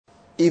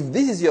if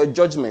this is your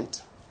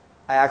judgment,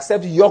 I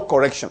accept your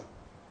correction.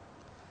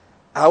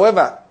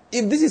 However,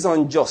 if this is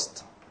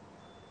unjust,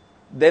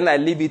 then I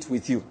leave it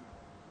with you.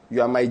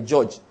 You are my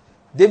judge.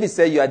 David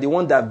said, you are the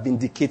one that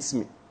vindicates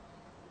me.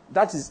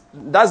 That's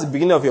the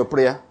beginning of your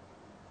prayer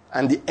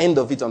and the end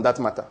of it on that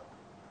matter.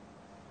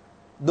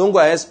 Don't go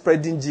ahead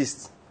spreading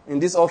gist. In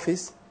this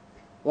office,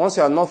 once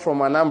you are not from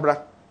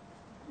Anambra,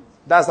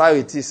 that's how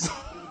it is.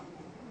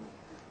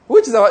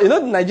 Which is the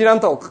Nigerian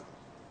talk.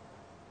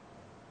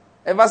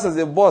 Ever since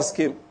the boss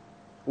came,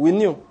 we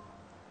knew.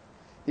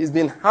 He's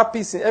been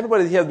happy since,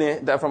 everybody here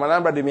from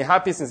Anambra, they've been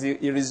happy since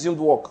he resumed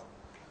work.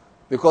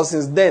 Because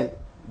since then,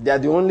 they are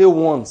the only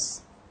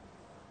ones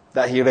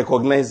that he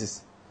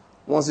recognizes.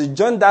 Once you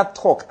join that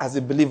talk as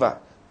a believer,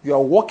 you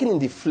are walking in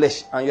the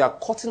flesh and you are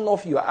cutting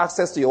off your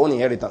access to your own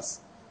inheritance.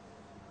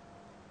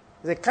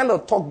 It's a kind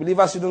of talk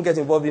believers shouldn't get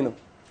involved in.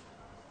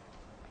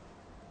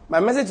 My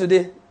message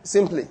today,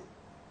 simply,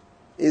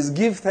 is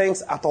give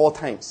thanks at all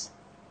times.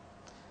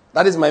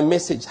 That is my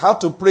message. How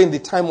to pray in the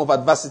time of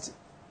adversity.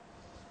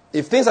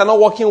 If things are not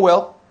working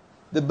well,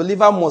 the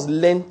believer must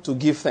learn to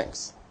give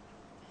thanks.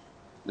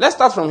 Let's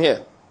start from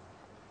here.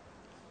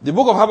 The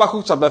book of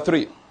Habakkuk chapter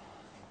 3.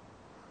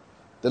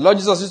 The Lord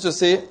Jesus used to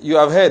say, you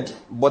have heard,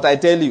 but I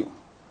tell you.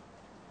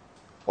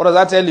 What does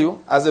that tell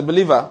you? As a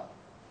believer,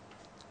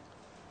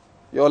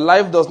 your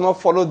life does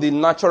not follow the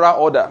natural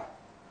order.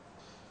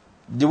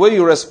 The way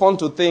you respond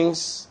to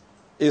things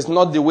is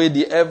not the way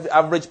the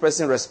average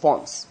person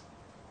responds.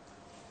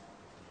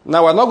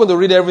 Now, we're not going to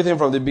read everything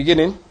from the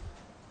beginning.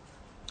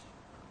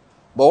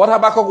 But what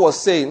Habakkuk was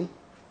saying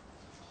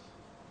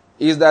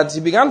is that he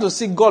began to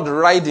see God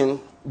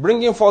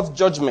bringing forth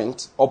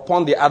judgment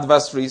upon the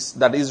adversaries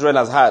that Israel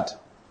has had.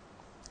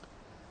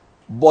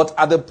 But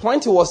at the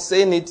point he was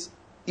saying it,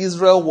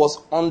 Israel was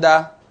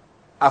under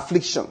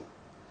affliction.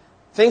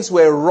 Things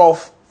were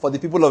rough for the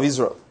people of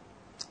Israel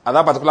at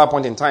that particular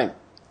point in time.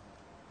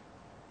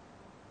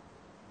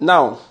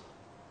 Now,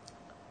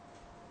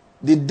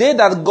 the day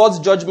that God's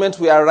judgment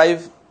will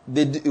arrive,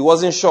 he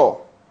wasn't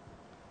sure.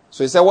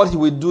 So he said what he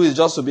will do is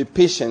just to be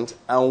patient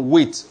and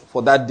wait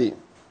for that day.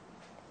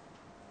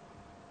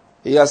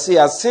 He has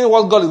seen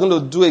what God is going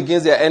to do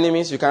against their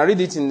enemies. You can read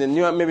it in the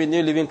New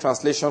Living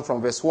Translation from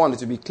verse 1.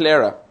 It will be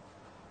clearer.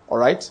 All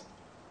right?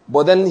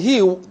 But then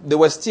they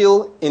were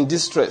still in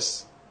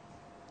distress.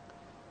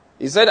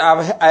 He said,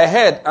 I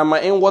heard and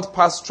my inward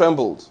parts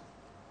trembled.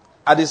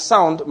 At the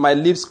sound, my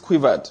lips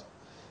quivered.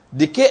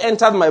 Decay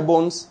entered my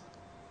bones,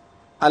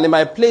 and in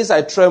my place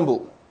I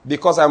tremble,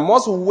 because I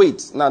must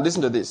wait. Now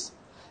listen to this.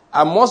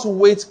 I must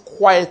wait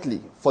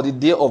quietly for the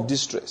day of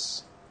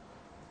distress,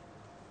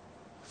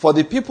 for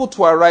the people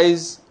to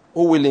arise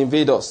who will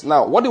invade us.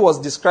 Now, what he was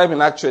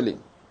describing actually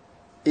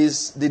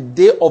is the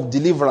day of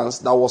deliverance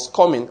that was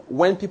coming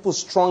when people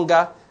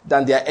stronger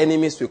than their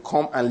enemies will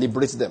come and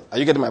liberate them. Are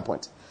you getting my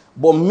point?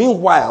 But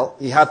meanwhile,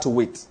 he had to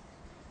wait.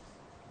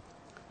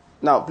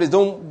 Now, please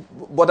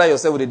don't bother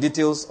yourself with the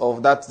details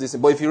of that.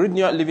 But if you read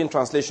New Living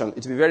Translation,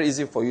 it will be very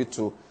easy for you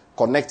to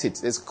connect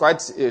it. It's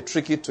quite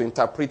tricky to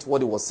interpret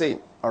what he was saying.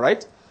 All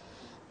right?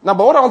 Now,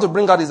 but what I want to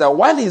bring out is that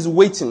while he's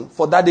waiting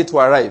for that day to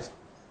arrive,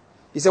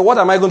 he said, what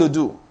am I going to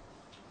do?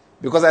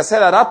 Because I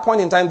said at that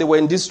point in time, they were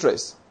in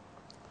distress.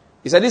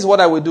 He said, this is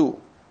what I will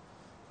do.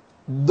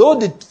 Though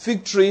the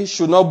fig tree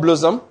should not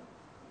blossom,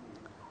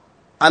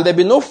 and there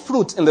be no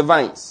fruit in the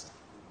vines,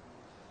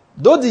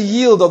 though the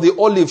yield of the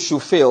olive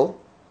should fail,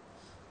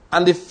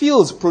 and the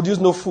fields produce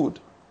no food,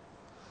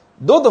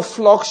 though the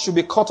flock should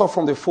be cut off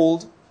from the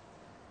fold,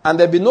 and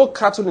there be no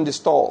cattle in the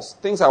stalls,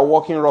 things are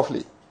working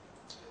roughly,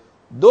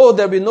 though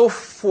there be no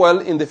fuel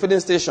in the filling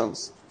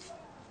stations,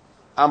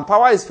 and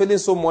power is failing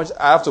so much,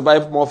 I have to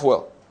buy more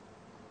fuel.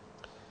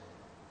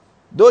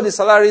 Though the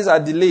salaries are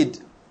delayed,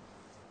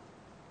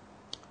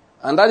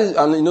 and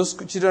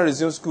children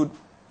resumed school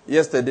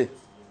yesterday.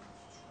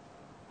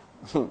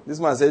 This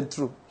man said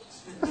true.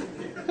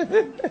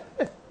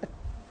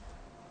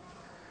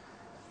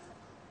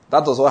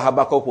 That was what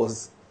Habakkuk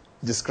was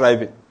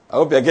describing. I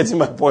hope you're getting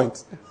my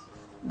point.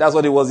 That's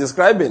what he was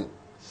describing.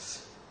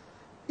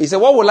 He said,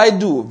 what will I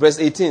do? Verse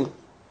 18.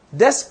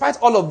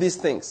 Despite all of these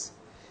things,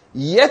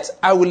 yet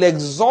I will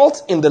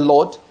exult in the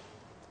Lord,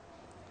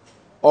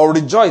 or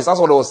rejoice. That's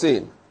what I was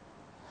saying.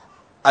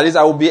 At least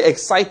I will be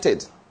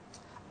excited.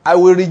 I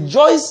will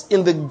rejoice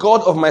in the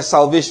God of my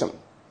salvation.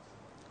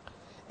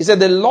 He said,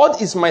 the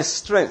Lord is my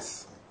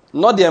strength,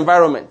 not the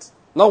environment,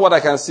 not what I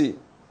can see.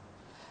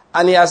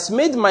 And he has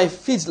made my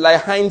feet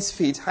like hinds'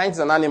 feet. Hinds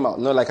is an animal,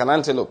 no, like an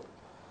antelope.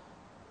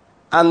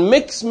 And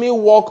makes me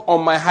walk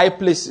on my high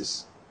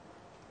places.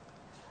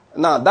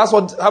 Now, that's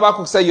what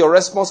Habakkuk said your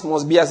response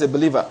must be as a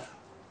believer.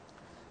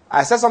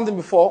 I said something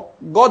before.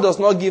 God does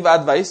not give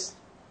advice.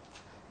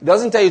 He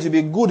doesn't tell you to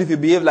be good if you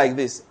behave like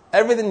this.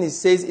 Everything he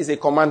says is a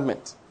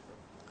commandment.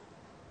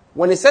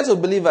 When he said to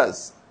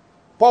believers,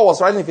 Paul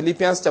was writing in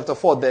Philippians chapter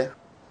 4 there.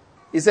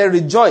 He said,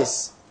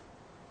 rejoice.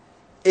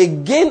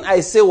 Again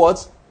I say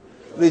what?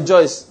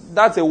 Rejoice.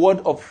 That's a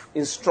word of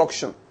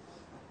instruction.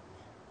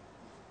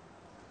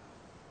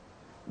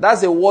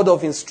 That's a word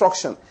of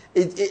instruction.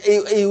 It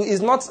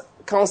is not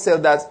counsel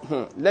that,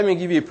 let me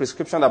give you a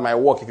prescription that might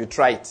work if you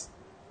try it.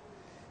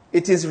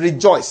 It is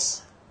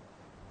rejoice.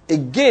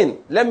 Again,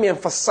 let me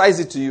emphasize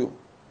it to you.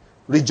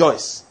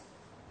 Rejoice.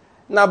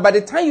 Now, by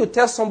the time you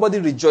tell somebody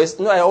rejoice,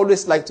 I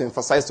always like to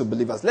emphasize to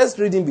believers. Let's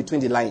read in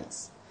between the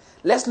lines.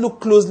 Let's look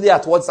closely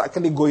at what's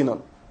actually going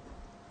on.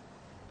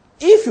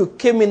 If you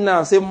came in now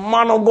and say,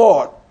 man of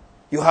God,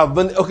 you have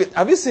been... Okay,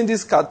 have you seen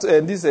this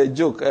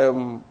joke,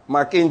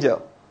 Mark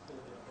Angel?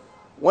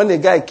 When the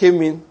guy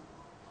came in,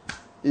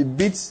 he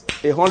beat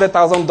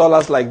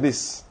 $100,000 like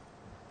this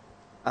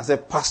and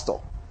said, Pastor,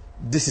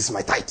 this is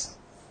my tithe.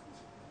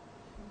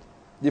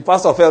 The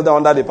pastor fell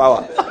down under the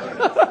power.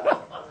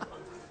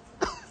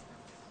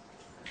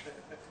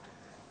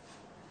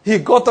 He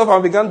got up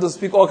and began to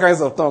speak all kinds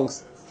of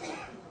tongues.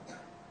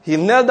 He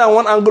knelt down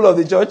one angle of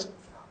the church,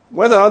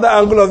 went to another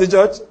angle of the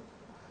church.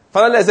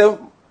 Finally, I said,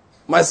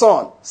 my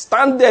son,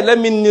 stand there, let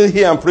me kneel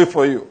here and pray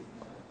for you.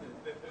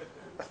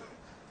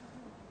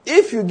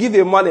 If you give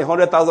a man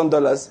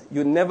 $100,000,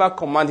 you never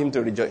command him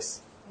to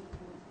rejoice.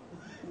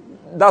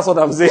 That's what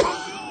I'm saying.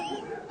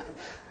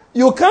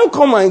 You can't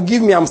come and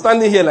give me, I'm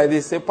standing here like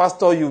this, say,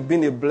 Pastor, you've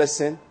been a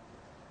blessing.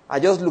 I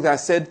just looked and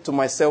said to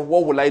myself,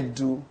 what will I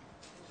do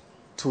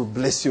to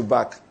bless you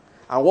back?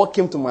 And what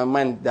came to my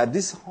mind, that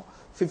this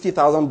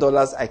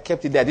 $50,000, I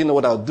kept it there. I didn't know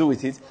what I would do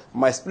with it.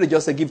 My spirit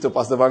just said, give to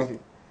Pastor Banky.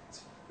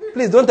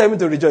 Please don't tell me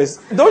to rejoice.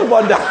 Don't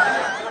bother.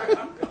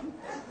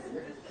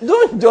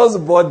 Don't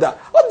just bother.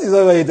 What is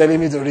what you're telling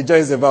me to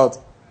rejoice about?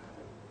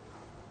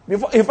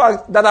 In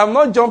fact, that I'm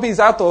not jumping is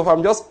out of,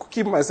 I'm just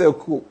keeping myself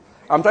cool.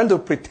 I'm trying to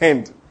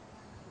pretend.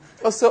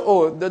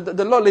 Also,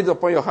 the Lord laid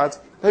upon your heart.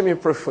 Let me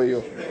pray for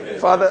you.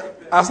 Father,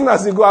 as soon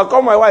as you go, I'll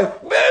call my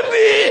wife.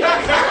 Baby!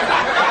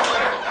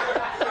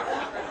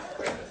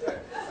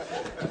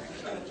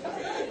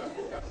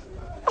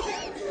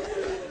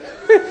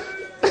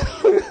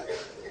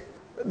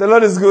 The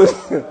Lord is good.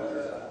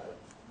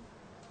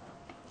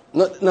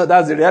 No,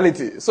 that's the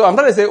reality. So I'm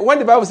trying to say, when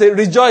the Bible says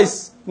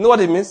rejoice, you know what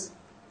it means?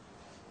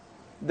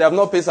 They have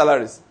not paid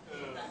salaries.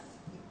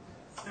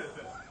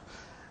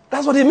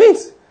 That's what it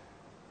means.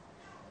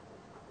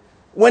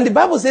 When the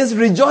Bible says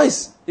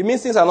rejoice, it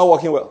means things are not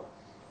working well.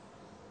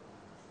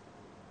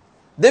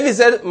 David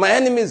said, my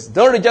enemies,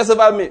 don't rejoice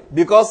about me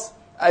because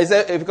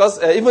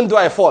even though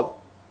I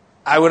fall,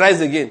 I will rise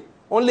again.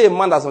 Only a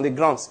man that's on the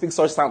ground speaks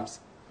such psalms.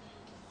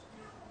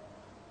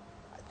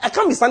 I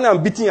can't be standing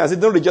and beating you and say,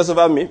 don't rejoice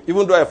over me.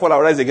 Even though I fall,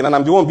 I'll rise again, and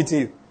I'm the one beating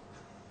you.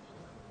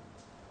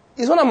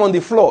 It's when I'm on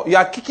the floor. You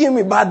are kicking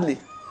me badly.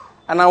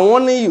 And I'm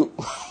warning you.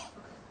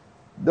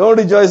 Don't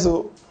rejoice,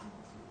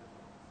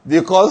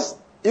 because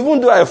even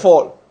though I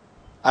fall,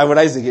 I will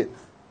rise again.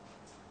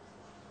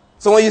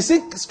 So when you see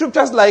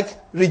scriptures like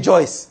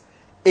rejoice,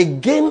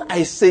 again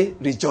I say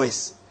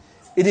rejoice.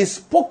 It is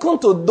spoken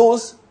to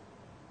those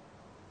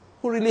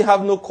who really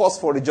have no cause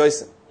for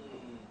rejoicing.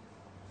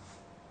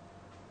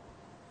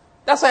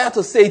 That's why I have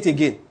to say it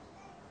again.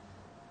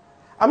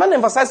 I'm going to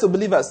emphasize to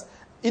believers.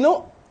 You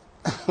know,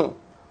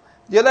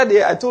 the other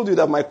day I told you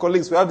that my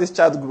colleagues, we have this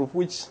chat group,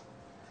 which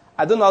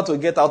I don't know how to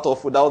get out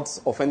of without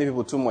offending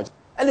people too much.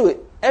 Anyway,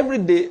 every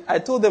day I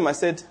told them, I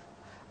said,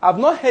 I've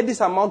not heard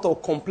this amount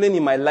of complaint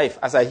in my life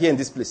as I hear in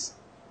this place.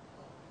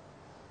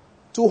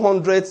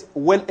 200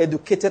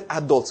 well-educated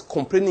adults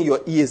complaining your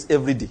ears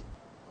every day.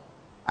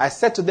 I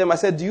said to them, I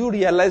said, do you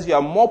realize you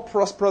are more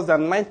prosperous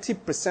than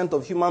 90%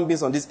 of human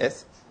beings on this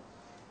earth?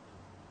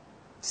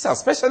 These are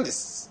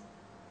specialists.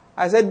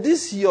 I said,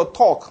 this your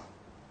talk,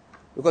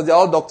 because they're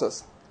all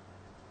doctors.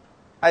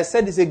 I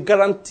said it's a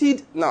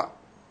guaranteed, now,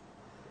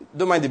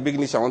 don't mind the big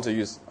niche I want to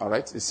use, all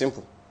right? It's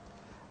simple.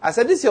 I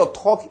said, this your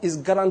talk is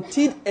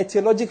guaranteed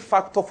etiologic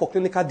factor for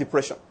clinical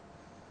depression.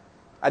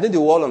 I think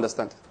you all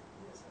understand.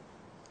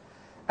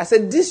 I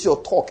said, this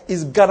your talk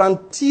is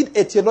guaranteed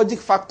etiologic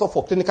factor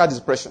for clinical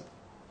depression.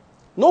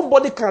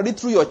 Nobody can read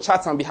through your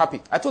charts and be happy.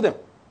 I told them.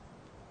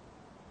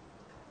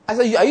 I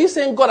said, are you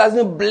saying God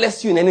hasn't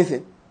blessed you in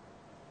anything?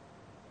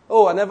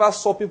 Oh, I never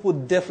saw people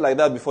deaf like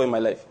that before in my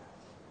life.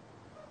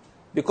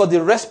 Because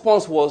the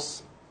response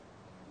was,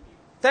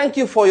 thank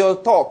you for your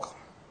talk,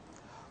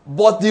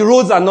 but the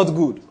roads are not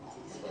good.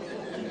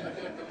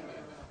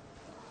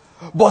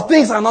 But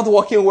things are not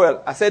working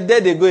well. I said, there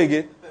they go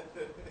again.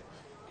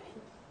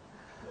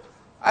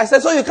 I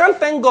said, so you can't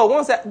thank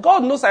God.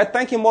 God knows I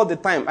thank him all the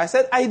time. I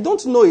said, I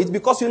don't know it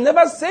because you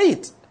never say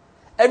it.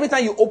 Every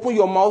time you open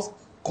your mouth,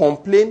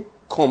 complain.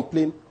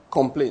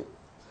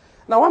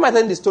 Now, why am I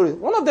telling this story?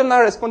 One of them now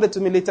responded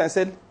to me later and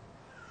said,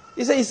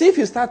 he said, you see, if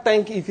you start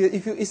thanking,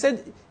 he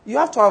said, you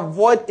have to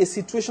avoid a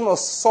situation of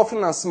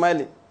suffering and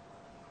smiling.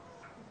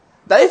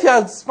 That if you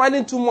are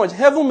smiling too much,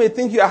 heaven may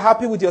think you are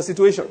happy with your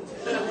situation.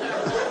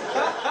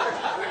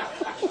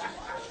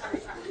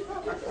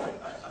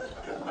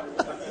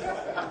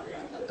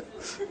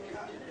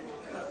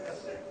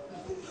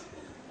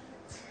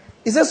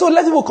 He said, so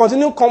let people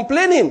continue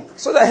complaining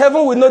so that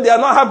heaven will know they are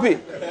not happy.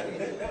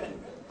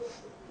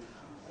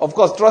 Of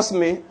course, trust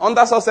me,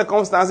 under such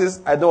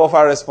circumstances, I don't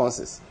offer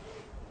responses.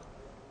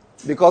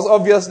 Because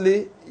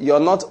obviously, you're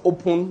not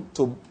open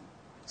to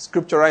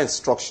scriptural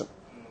instruction.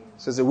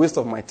 So it's a waste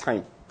of my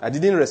time. I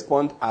didn't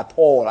respond at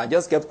all. I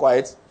just kept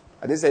quiet.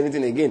 I didn't say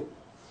anything again.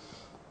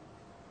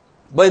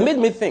 But it made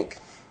me think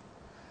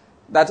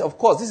that, of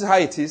course, this is how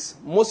it is.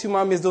 Most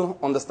human beings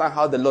don't understand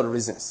how the Lord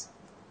reasons.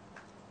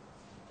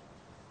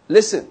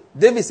 Listen,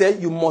 David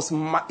said,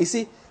 you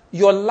see,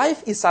 your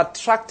life is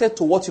attracted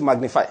to what you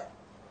magnify. Did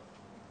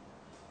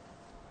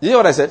you hear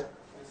what I said?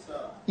 Yes,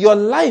 sir. Your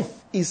life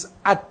is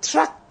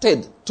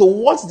attracted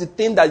towards the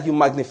thing that you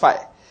magnify.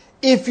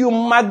 If you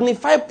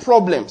magnify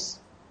problems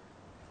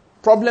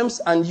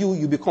and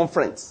you become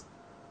friends.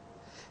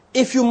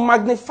 If you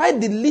magnify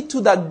the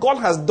little that God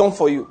has done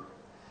for you,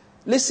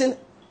 listen,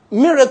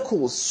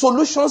 miracles,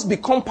 solutions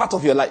become part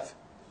of your life.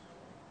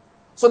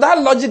 So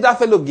that logic that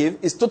fellow gave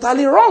is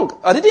totally wrong.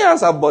 I didn't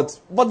answer, but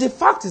the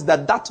fact is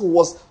that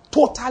was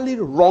totally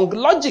wrong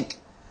logic.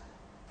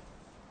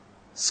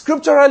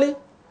 Scripturally,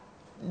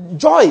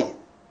 joy.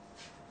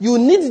 You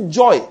need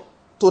joy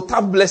to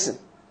tap blessing.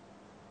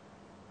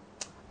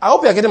 I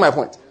hope you are getting my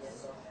point.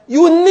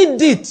 You need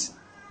it.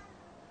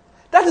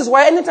 That is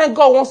why anytime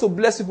God wants to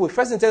bless people,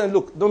 first thing tell them,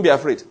 look, don't be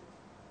afraid.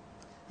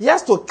 He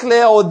has to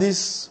clear all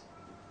this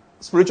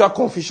spiritual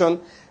confusion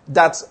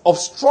that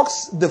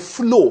obstructs the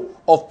flow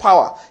of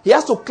power. He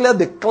has to clear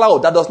the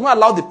cloud that does not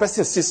allow the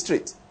person to see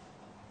straight.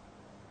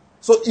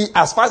 So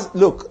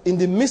look, in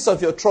the midst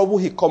of your trouble,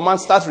 he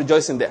commands, start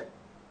rejoicing there.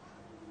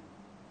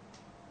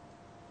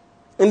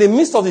 In the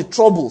midst of the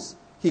troubles,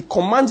 he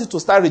commands you to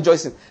start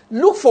rejoicing.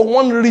 Look for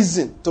one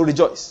reason to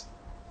rejoice.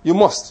 You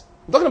must.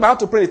 I'm talking about how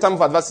to pray in the time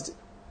of adversity.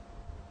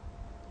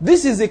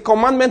 This is a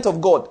commandment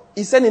of God.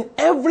 He said in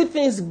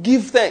everything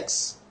give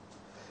thanks.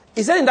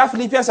 He said in that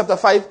Philippians chapter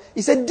 5,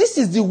 he said this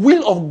is the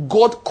will of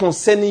God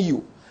concerning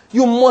you.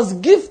 You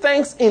must give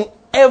thanks in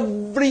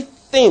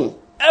everything,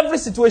 every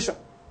situation.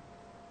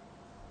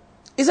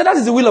 He said that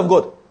is the will of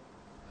God.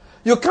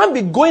 You can't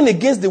be going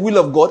against the will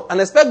of God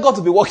and expect God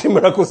to be working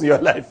miracles in your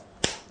life.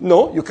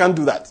 No, you can't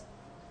do that.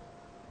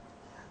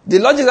 The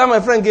logic that my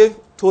friend gave,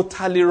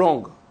 totally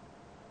wrong.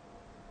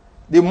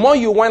 The more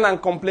you whine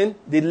and complain,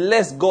 the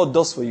less God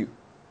does for you.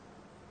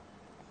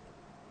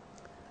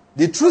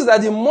 The truth is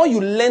that the more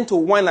you learn to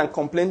whine and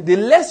complain, the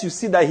less you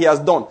see that he has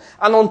done.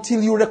 And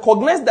until you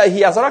recognize that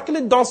he has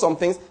actually done some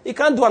things, he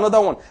can't do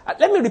another one.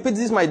 Let me repeat,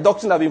 this is my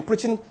doctrine I've been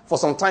preaching for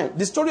some time.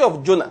 The story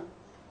of Jonah.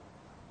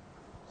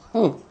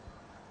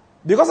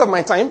 Because of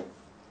my time,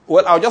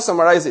 well, I'll just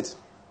summarize it.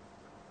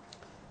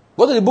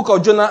 Go to the book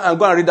of Jonah and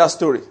go and read that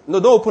story. No,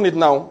 don't open it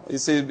now.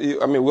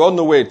 We all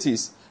know where it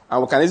is.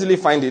 And we can easily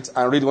find it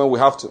and read when we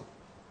have to.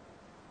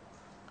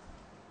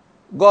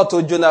 God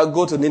told Jonah,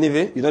 go to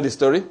Nineveh. You know the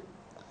story.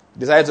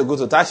 Decided to go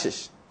to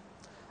Tarshish.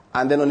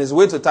 And then on his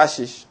way to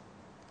Tarshish,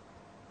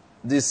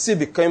 the sea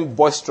became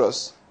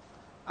boisterous.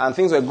 And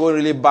things were going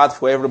really bad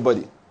for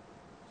everybody.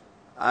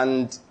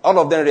 And all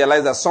of them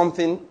realized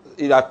that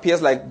it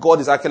appears like God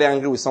is actually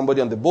angry with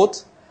somebody on the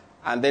boat.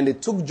 And then they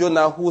took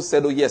Jonah, who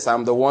said, oh yes,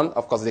 I'm the one.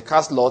 Of course, they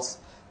cast lots.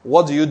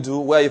 What do you do?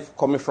 Where are you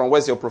coming from?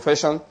 Where's your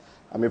profession?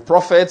 I'm a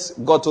prophet.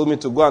 God told me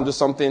to go and do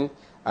something.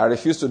 I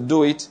refuse to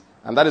do it.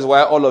 And that is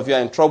why all of you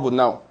are in trouble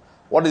now.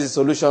 What is the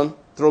solution?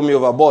 Throw me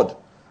overboard.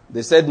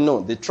 They said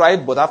no. They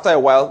tried, but after a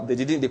while, they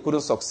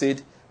couldn't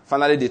succeed.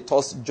 Finally, they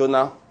tossed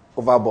Jonah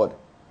overboard.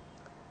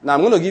 Now,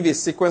 I'm going to give you a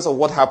sequence of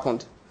what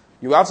happened.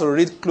 You have to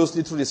read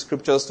closely through the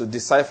scriptures to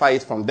decipher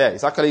it from there.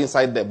 It's actually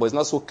inside there, but it's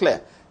not so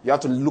clear. You have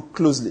to look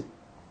closely.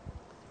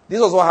 This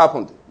was what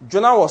happened.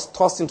 Jonah was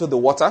tossed into the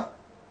water.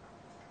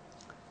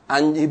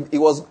 And he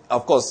was,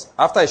 of course,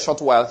 after a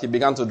short while, he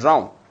began to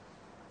drown.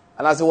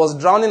 And as he was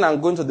drowning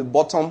and going to the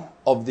bottom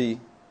of the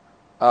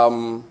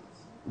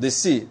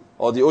sea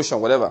or the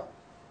ocean, whatever,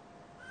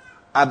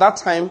 at that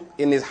time,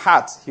 in his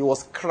heart, he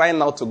was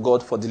crying out to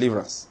God for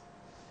deliverance.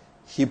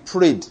 He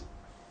prayed.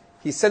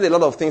 He said a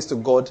lot of things to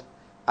God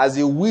as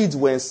the weeds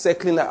were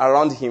circling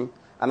around him.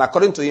 And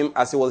according to him,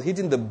 as he was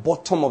hitting the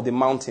bottom of the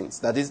mountains,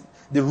 that is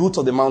the root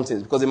of the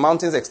mountains, because the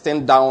mountains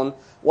extend down,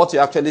 what you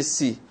actually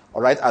see,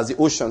 all right, as the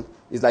ocean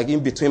is like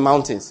in between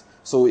mountains.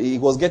 So he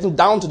was getting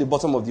down to the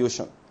bottom of the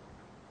ocean.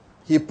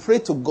 He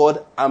prayed to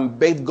God and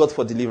begged God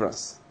for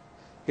deliverance.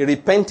 He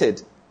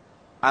repented.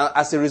 And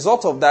as a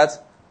result of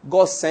that,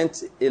 God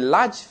sent a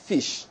large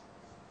fish,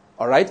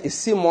 all right, a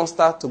sea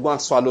monster to go and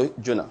swallow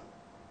Jonah.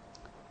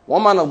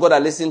 One man of God I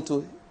listened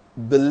to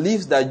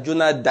believes that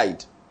Jonah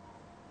died.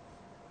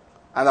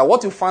 And that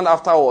what you found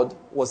afterward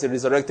was a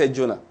resurrected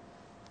Jonah.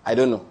 I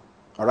don't know.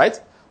 All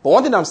right? But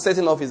one thing I'm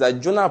certain of is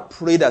that Jonah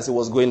prayed as he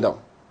was going down.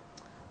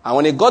 And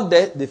when he got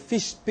there, the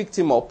fish picked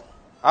him up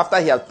after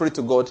he had prayed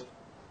to God,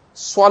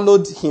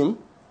 swallowed him,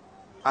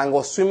 and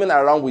was swimming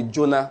around with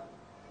Jonah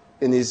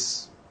in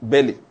his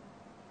belly.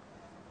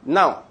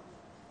 Now,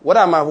 what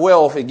I'm aware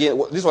of, again,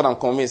 this is what I'm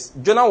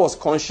convinced. Jonah was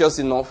conscious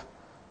enough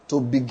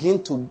to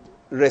begin to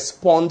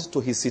respond to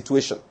his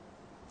situation.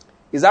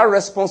 Is that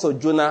response of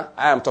Jonah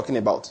I am talking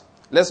about?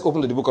 Let's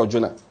open to the book of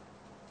Jonah.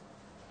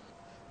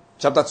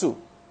 Chapter 2.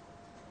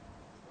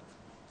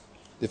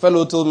 The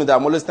fellow told me that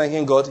I'm always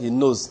thanking God. He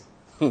knows.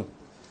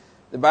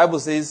 The Bible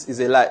says is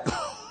a lie.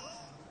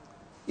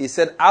 He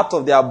said, out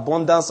of the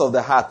abundance of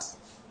the heart,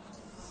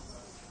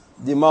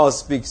 the mouth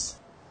speaks.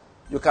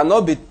 You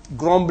cannot be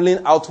grumbling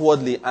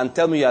outwardly and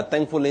tell me you are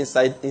thankful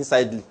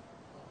insidely.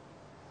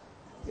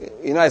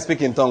 You know, I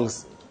speak in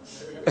tongues.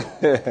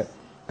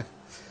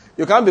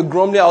 You can't be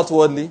grumbling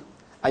outwardly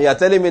and you are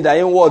telling me that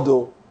inward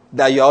though,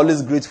 that you are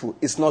always grateful.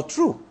 It's not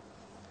true.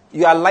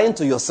 You are lying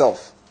to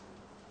yourself.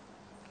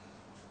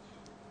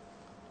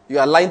 You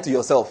are lying to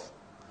yourself.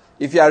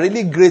 If you are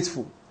really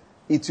grateful,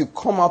 it will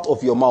come out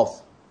of your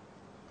mouth.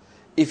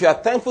 If you are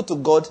thankful to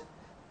God,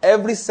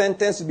 every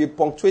sentence will be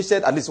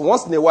punctuated at least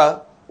once in a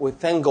while. We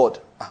thank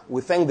God.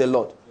 We thank the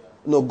Lord.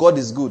 No, God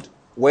is good.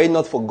 Were it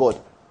not for God,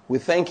 we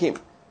thank Him.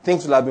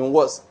 Things will have been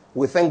worse.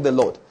 We thank the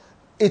Lord.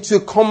 It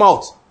will come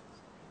out.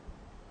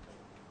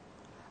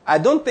 I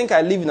don't think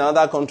I live in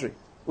another country.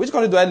 Which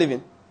country do I live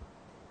in?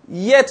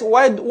 Yet,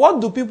 what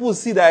do people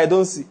see that I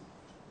don't see?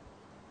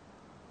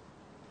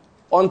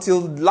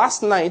 Until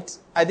last night,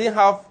 I didn't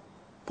have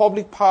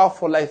public power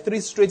for like 3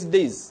 straight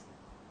days.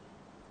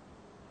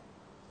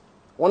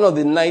 One of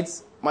the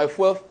nights, my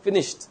fuel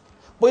finished.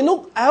 But you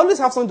know, I always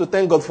have something to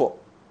thank God for.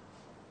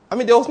 I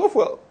mean, there was no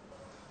fuel.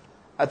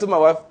 I told my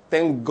wife,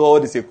 thank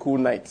God it's a cool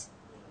night.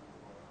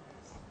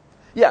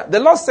 Yeah, the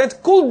Lord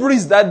sent cool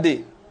breeze that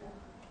day.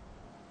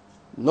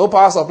 No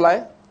power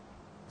supply.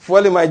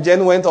 Fuel in my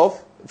gen went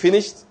off,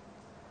 finished.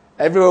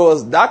 Everywhere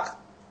was dark.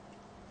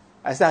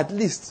 I said, at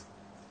least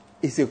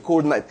it's a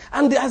cold night.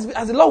 And as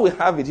the Lord will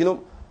have it, you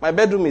know, my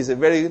bedroom is a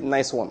very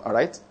nice one, all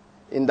right?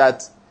 In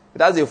that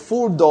it has a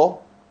full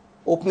door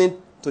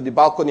opening to the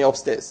balcony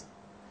upstairs.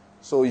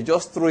 So you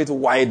just throw it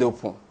wide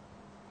open.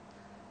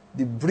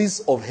 The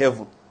breeze of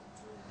heaven.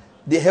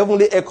 The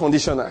heavenly air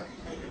conditioner.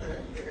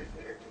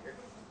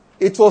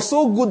 It was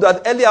so good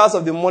that early hours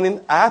of the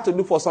morning, I had to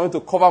look for something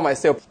to cover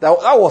myself. That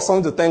was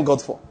something to thank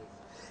God for.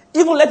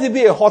 Even let it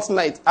be a hot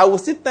night, I will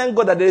still thank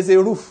God that there is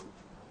a roof.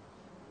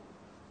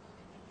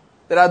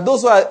 There are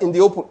those who are in the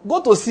open.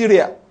 Go to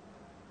Syria.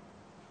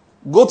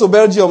 Go to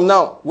Belgium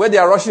now, where they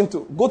are rushing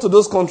to. Go to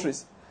those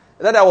countries.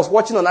 That I was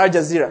watching on Al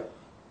Jazeera.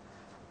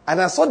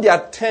 And I saw their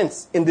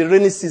tents in the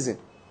rainy season.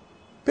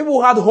 People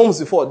who had homes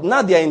before,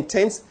 now they are in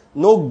tents,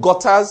 no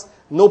gutters,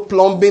 no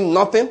plumbing,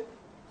 nothing.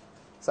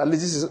 So at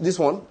least this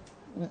one.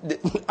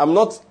 I'm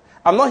not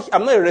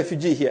a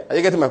refugee here. Are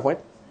you getting my point?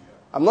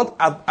 I'm not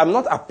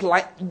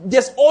applying.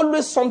 There's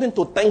always something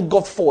to thank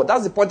God for.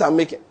 That's the point I'm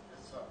making.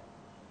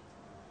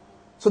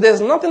 So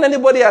there's nothing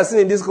anybody has seen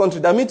in this country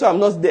that me too, I'm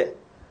not there.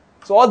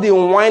 So all the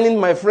whining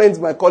my friends,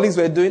 my colleagues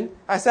were doing,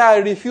 I said I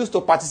refuse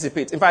to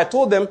participate. If I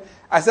told them,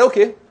 I said,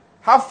 okay,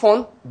 have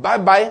fun,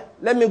 bye-bye.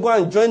 Let me go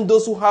and join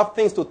those who have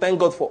things to thank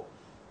God for.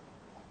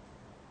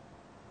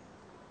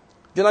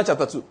 Jonah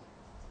chapter 2.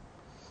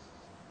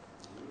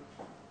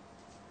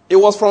 It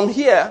was from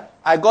here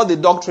I got the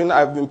doctrine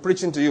I've been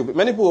preaching to you. But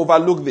many people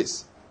overlook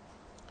this.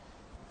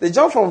 They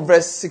jump from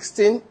verse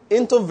 16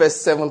 into verse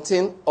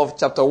 17 of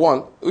chapter 1,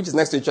 which is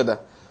next to each other,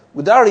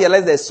 without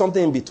realizing there's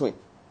something in between.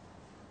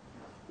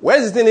 Where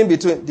is the thing in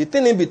between? The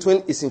thing in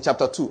between is in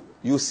chapter 2.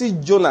 You see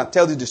Jonah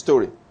tells you the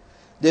story.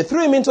 They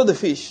threw him into the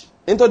fish,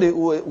 into the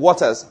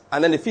waters,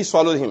 and then the fish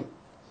swallowed him.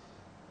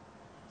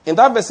 In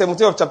that verse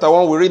 17 of chapter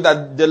 1, we read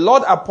that the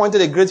Lord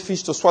appointed a great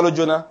fish to swallow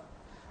Jonah,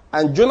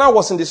 and Jonah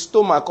was in the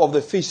stomach of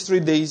the fish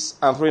 3 days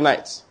and 3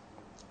 nights.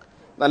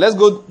 Now let's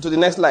go to the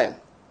next line.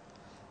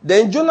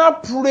 Then Jonah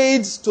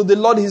prayed to the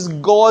Lord his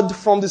God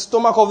from the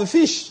stomach of the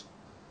fish.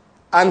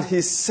 And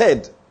he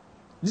said,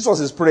 this was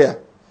his prayer.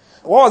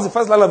 What was the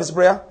first line of his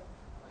prayer?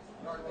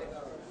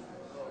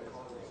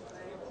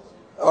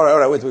 All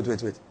right, wait.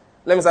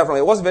 Let me start from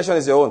here. What version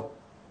is your own?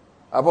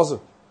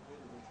 Apostle.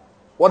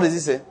 What does he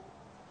say?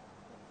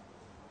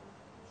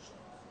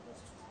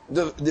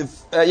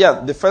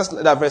 The first,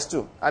 verse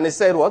 2. And he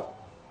said what?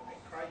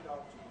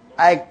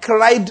 I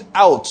cried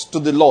out to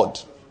the Lord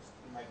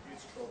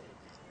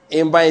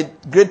in my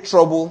great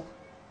trouble,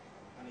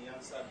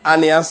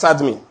 and he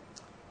answered me.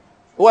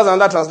 What was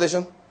another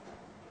translation?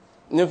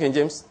 New King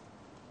James.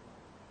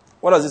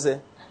 What does it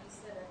say?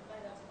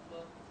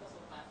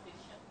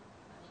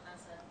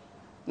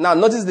 Now,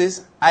 notice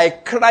this. I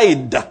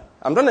cried.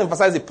 I'm trying to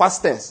emphasize the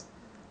past tense.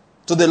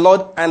 To the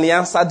Lord, and he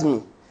answered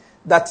me.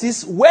 That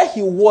is, where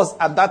he was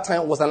at that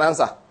time was an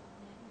answer.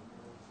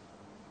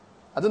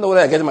 I don't know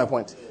whether you're getting my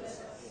point.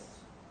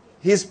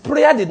 His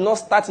prayer did not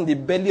start in the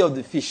belly of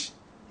the fish.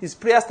 His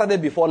prayer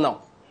started before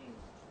now.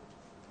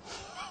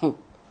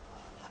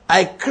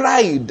 I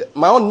cried.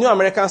 My own New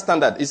American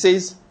Standard. It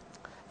says,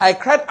 I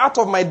cried out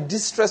of my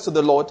distress to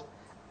the Lord,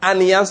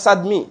 and he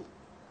answered me.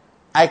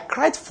 I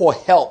cried for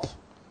help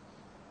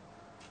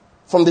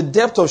from the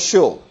depth of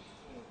Sheol.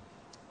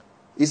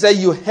 He said,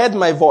 you heard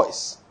my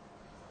voice,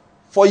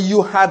 for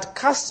you had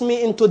cast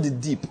me into the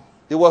deep.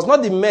 It was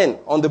not the men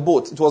on the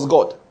boat, it was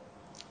God.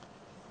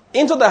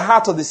 Into the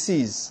heart of the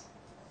seas.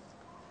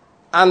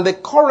 And the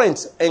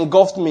current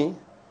engulfed me.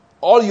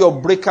 All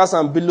your breakers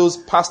and billows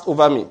passed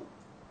over me.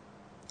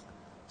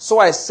 So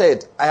I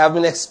said, I have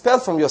been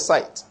expelled from your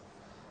sight.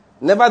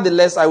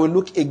 Nevertheless, I will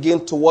look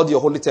again toward your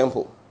holy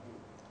temple.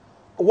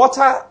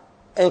 water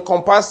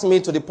encompassed me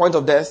to the point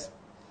of death.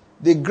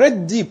 The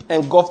great deep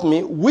engulfed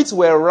me, which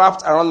were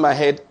wrapped around my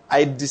head.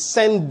 I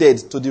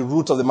descended to the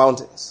root of the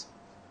mountains.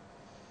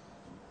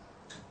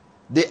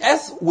 The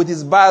earth with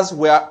its bars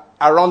were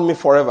around me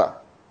forever.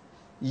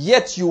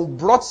 Yet you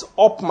brought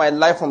up my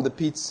life from the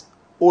pits,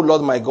 O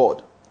Lord my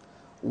God.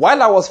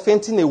 While I was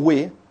fainting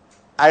away,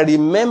 I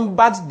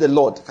remembered the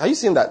Lord. Have you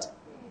seen that?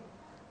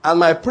 And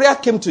my prayer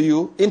came to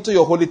you into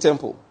your holy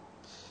temple.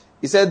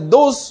 He said,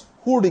 those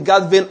who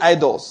regard vain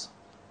idols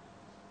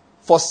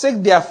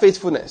forsake their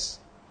faithfulness,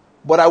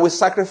 but I will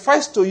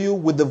sacrifice to you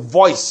with the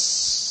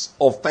voice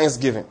of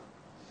thanksgiving.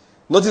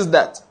 Notice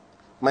that.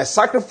 My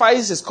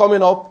sacrifice is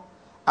coming up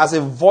as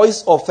a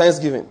voice of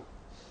thanksgiving. He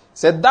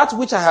said, that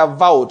which I have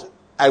vowed,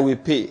 I will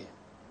pay.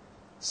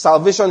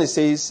 Salvation, he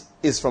says,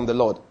 is from the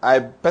Lord. I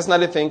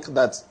personally think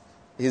that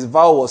his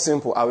vow was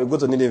simple. I will go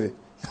to Nineveh.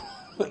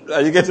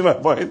 Are you getting my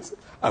point?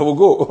 I will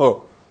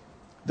go.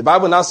 The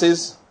Bible now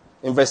says,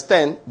 in verse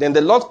 10, then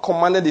the Lord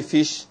commanded the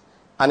fish,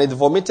 and it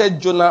vomited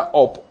Jonah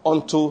up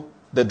onto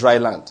the dry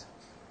land.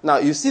 Now,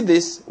 you see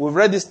this. We've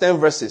read these 10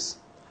 verses,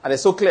 and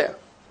it's so clear.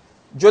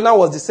 Jonah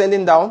was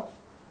descending down.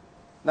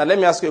 Now, let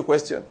me ask you a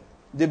question.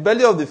 The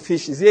belly of the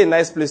fish, is it a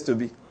nice place to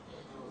be?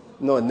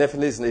 No,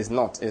 definitely it's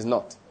not. It's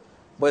not.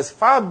 But it's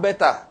far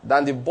better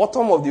than the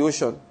bottom of the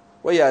ocean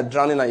where you are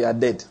drowning and you are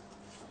dead.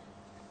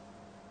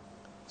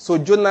 So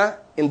Jonah,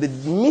 in the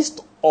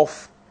midst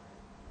of,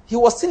 he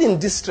was still in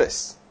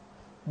distress.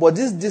 But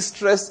this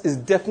distress is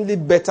definitely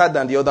better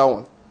than the other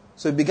one.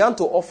 So he began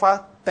to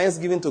offer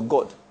thanksgiving to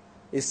God.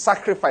 A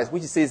sacrifice,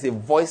 which he says is a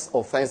voice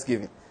of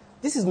thanksgiving.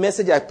 This is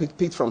message I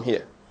picked from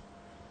here.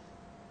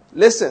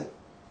 Listen.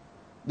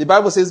 The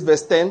Bible says,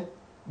 verse 10,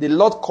 the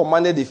Lord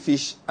commanded the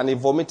fish, and he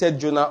vomited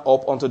Jonah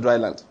up onto dry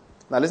land.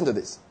 Now listen to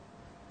this.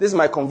 This is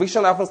my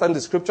conviction after studying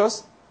the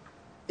scriptures.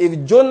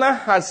 If Jonah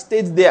had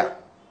stayed there,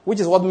 which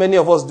is what many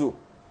of us do,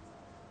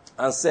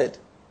 and said,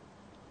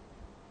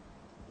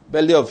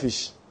 belly of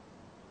fish.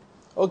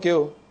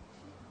 Okay,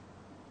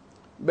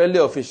 belly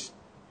of fish.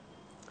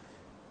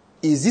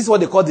 Is this what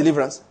they call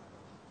deliverance?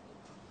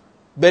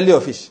 Belly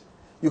of fish.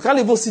 You can't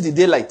even see the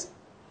daylight.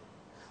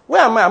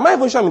 Where am I? Am I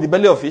even sure I'm in the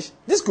belly of fish?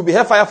 This could be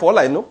hellfire for all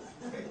I know.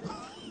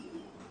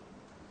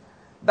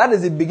 That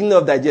is the beginning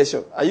of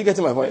digestion. Are you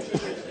getting my point?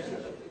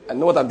 I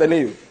know what I'm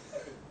telling you.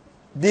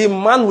 The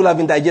man will have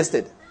been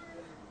digested.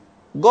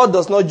 God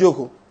does not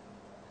joke.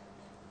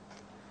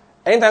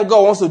 Anytime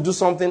God wants to do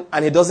something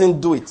and he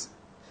doesn't do it,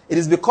 it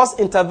is because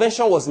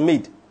intervention was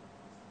made.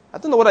 I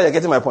don't know whether you're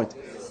getting my point.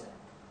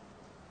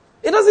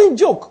 It doesn't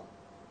joke.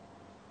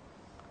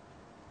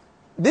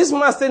 This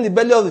man stayed in the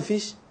belly of the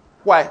fish.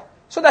 Why?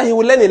 So that he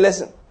will learn a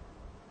lesson.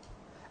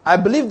 I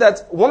believe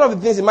that one of the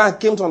things the man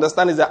came to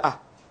understand is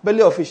that,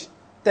 belly of fish.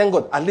 Thank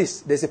God, at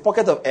least there's a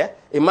pocket of air.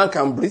 A man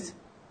can breathe.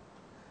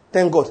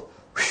 Thank God.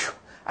 Whew,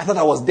 I thought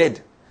I was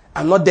dead.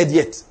 I'm not dead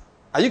yet.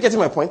 Are you getting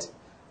my point?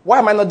 Why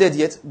am I not dead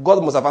yet?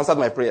 God must have answered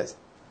my prayers.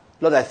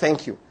 Lord, I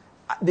thank you.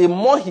 The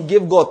more he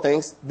gave God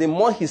thanks, the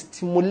more he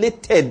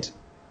stimulated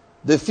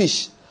the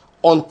fish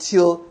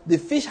until the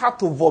fish had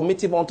to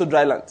vomit him onto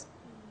dry land.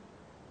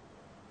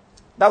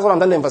 That's what I'm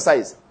trying to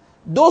emphasize.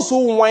 Those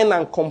who whine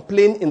and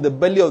complain in the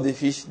belly of the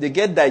fish, they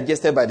get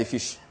digested by the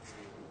fish.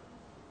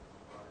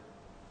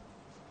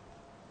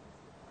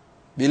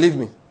 Believe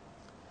me.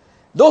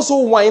 Those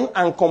who whine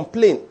and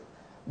complain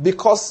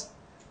because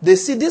they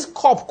see this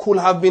cup could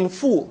have been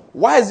full.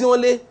 Why is it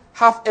only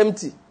half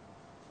empty?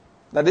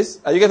 That is,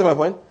 are you getting my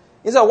point?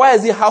 He said, why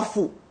is it half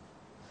full?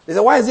 They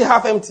said, why is it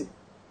half empty?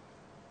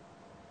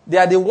 They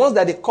are the ones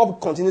that the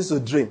cup continues to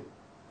drain.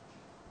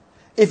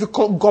 If you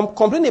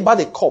complain about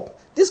the cup,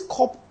 this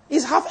cup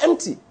is half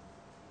empty.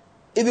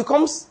 It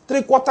becomes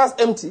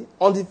 3/4 empty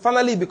until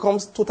finally it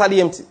becomes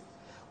totally empty.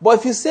 But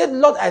if you say,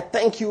 Lord, I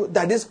thank you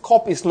that this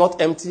cup is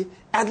not empty,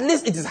 at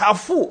least it is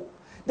half full.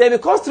 Then it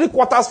becomes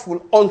 3/4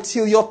 full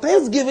until your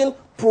thanksgiving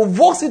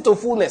provokes it to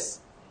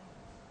fullness.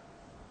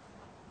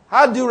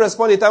 How do you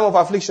respond in time of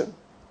affliction?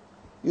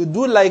 You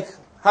do like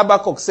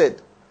Habakkuk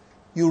said,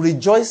 you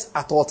rejoice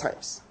at all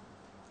times.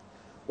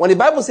 When the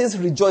Bible says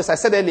rejoice, I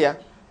said earlier,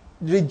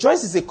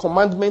 rejoice is a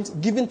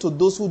commandment given to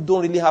those who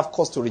don't really have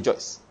cause to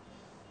rejoice.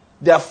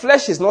 Their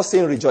flesh is not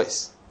saying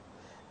rejoice.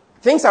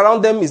 Things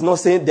around them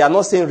they are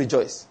not saying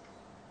rejoice.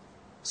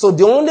 So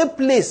the only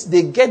place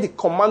they get the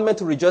commandment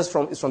to rejoice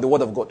from is from the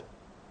word of God.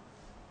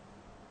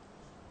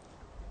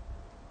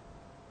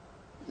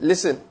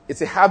 Listen,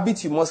 it's a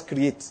habit you must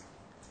create.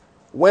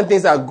 When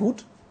things are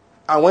good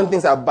and when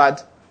things are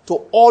bad, to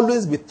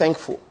always be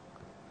thankful.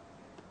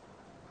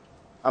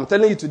 I'm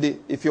telling you today,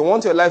 if you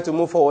want your life to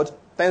move forward,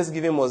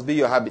 thanksgiving must be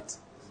your habit.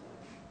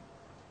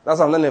 That's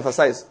what I'm going to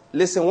emphasize.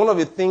 Listen, one of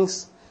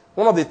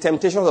the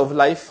temptations of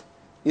life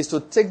is to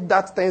take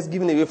that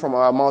thanksgiving away from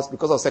our mouths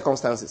because of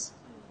circumstances.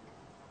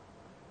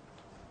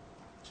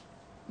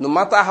 No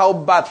matter how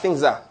bad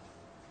things are,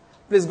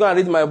 please go and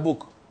read my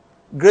book,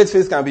 Great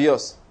Faith Can Be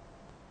Yours.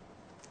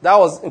 That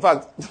was, in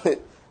fact,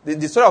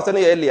 the story I was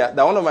telling you earlier,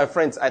 that one of my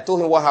friends, I told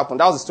him what happened.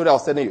 That was the story I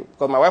was telling you.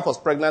 Because my wife was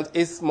pregnant,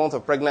 8th month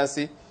of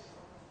pregnancy.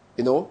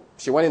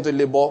 she went into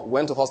labor,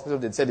 went to hospital,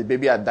 they said the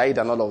baby had died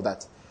and all of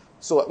that.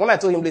 So when I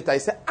told him later, he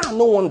said,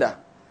 no wonder.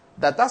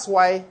 That's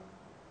why,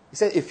 he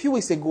said, a few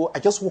weeks ago, I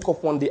just woke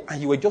up one day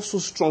and you were just so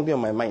strongly on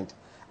my mind.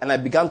 And I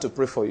began to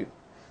pray for you.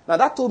 Now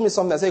that told me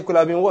something. I said, it could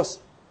have been worse.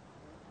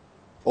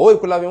 Oh, it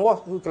could have been worse.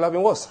 It could have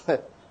been worse.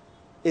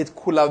 It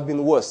could have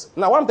been worse.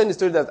 Now, one thing is the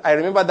story that I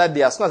remember that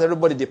day, as soon as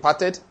everybody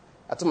departed,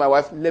 I told my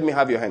wife, let me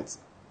have your hands.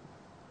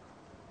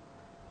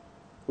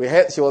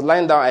 She was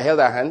lying down, I held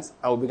her hands,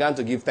 and we began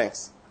to give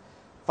thanks.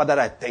 Father,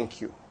 I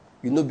thank you.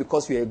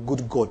 Because you are a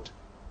good God.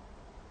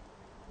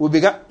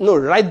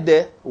 Right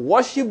there,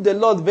 worship the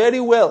Lord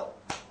very well.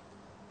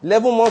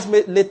 11 months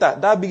later,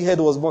 that big head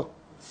was born.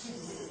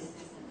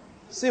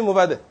 See him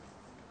over there.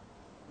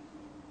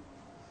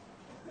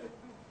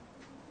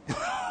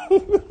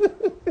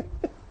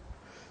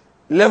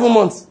 $11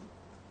 months.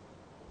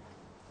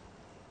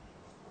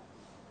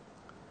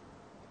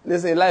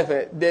 Listen, in life,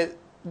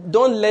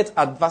 don't let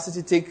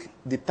adversity take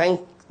the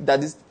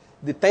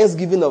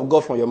thanksgiving of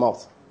God from your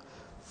mouth.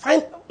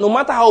 No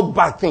matter how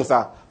bad things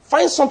are,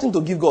 find something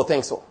to give God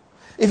thanks for.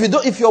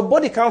 If your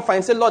body can't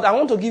find, say, Lord, I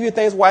want to give you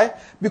thanks. Why?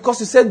 Because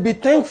you said, be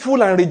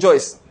thankful and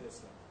rejoice.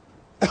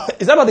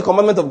 Is that not the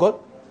commandment of God?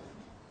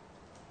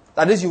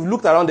 That is, you've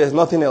looked around, there's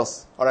nothing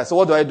else. All right, so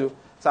what do?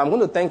 So I'm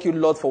going to thank you,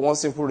 Lord, for one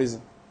simple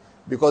reason.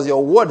 Because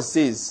your word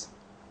says,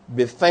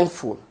 be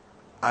thankful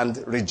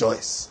and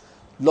rejoice.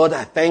 Lord,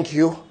 I thank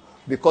you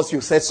because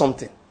you said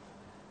something.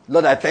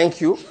 Lord, I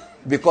thank you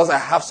because I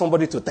have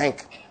somebody to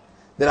thank.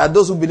 There are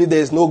those who believe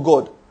there is no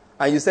God.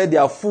 And you said they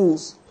are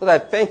fools. So I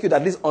thank you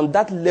that at least on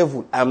that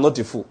level, I am not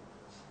a fool.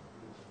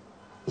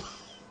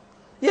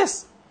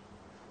 Yes.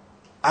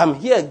 I'm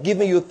here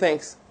giving you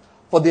thanks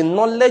for the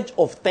knowledge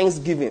of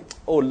thanksgiving.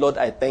 Oh, Lord,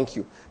 I thank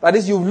you. That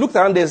is, you've looked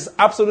around, there's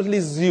absolutely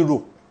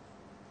zero.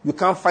 You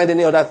can't find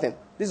any other thing.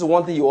 This is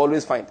one thing you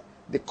always find.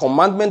 The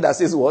commandment that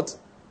says what?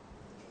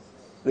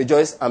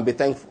 Rejoice and be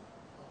thankful.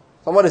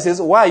 Somebody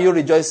says, why are you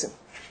rejoicing?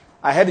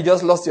 I heard you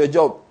just lost your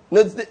job.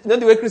 You know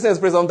the way Christians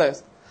pray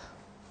sometimes?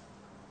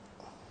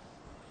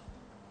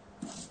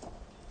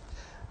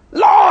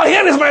 Lord,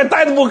 here is my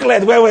tithe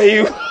booklet. Where were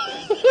you?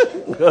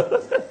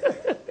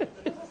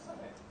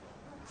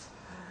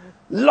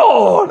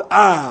 Lord,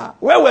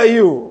 where were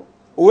you?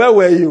 Where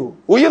were you?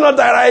 Will you not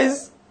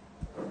arise?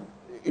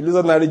 You lose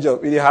ordinary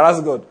job. You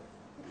harass God.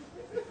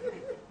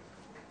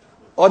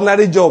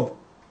 Ordinary job.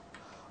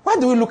 Why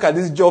do we look at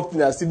this job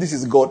thing and see this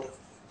is God?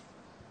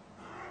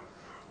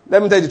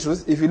 Let me tell you the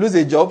truth. If you lose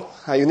a job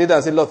and you need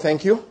to say, Lord,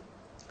 thank you.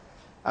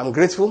 I'm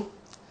grateful.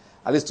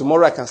 At least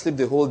tomorrow I can sleep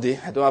the whole day.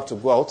 I don't have to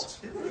go out.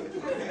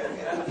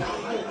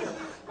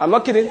 I'm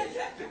not kidding.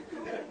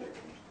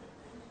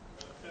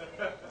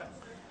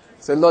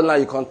 Say, Lord, now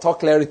you can talk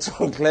clearly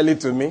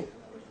to me.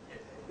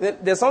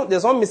 There's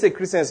one mistake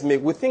Christians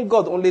make. We think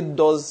God only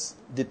does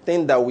the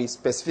thing that we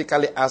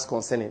specifically ask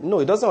concerning. No,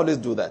 he doesn't always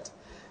do that.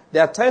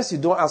 There are times you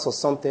don't ask for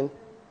something,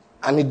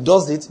 and he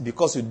does it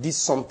because you did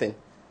something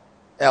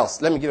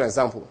else. Let me give you an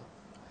example.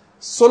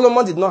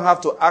 Solomon did not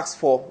have to ask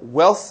for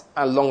wealth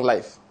and long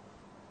life.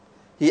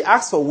 He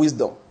asked for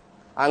wisdom.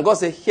 And God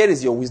said, here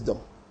is your wisdom.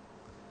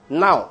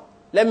 Now,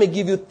 let me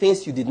give you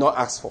things you did not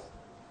ask for.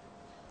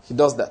 He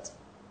does that.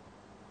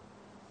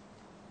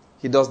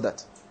 He does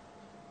that.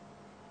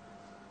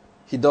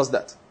 He does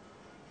that.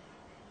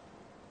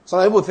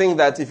 Some people think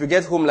that if you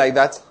get home like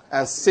that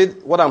and say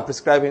what I'm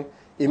prescribing,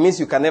 it means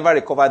you can never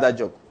recover that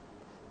job.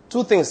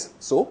 Two things.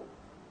 So,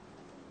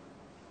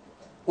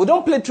 we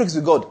don't play tricks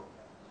with God.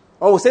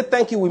 When we say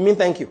thank you, we mean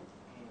thank you.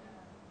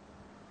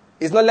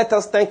 It's not let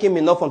us thank him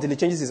enough until he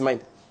changes his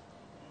mind.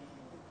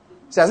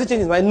 So has he changed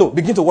his mind? No.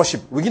 Begin to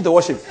worship. Begin to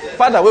worship.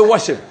 Father, we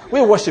worship.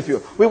 We worship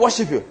you. We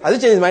worship you. Has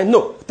he changed his mind?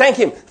 No. Thank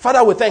him.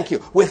 Father, we thank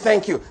you. We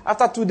thank you.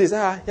 After 2 days, he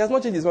has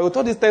not changed his mind. We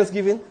thought this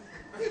Thanksgiving.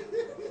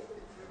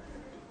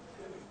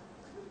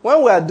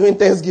 When we are doing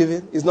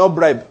Thanksgiving, it's not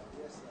bribe.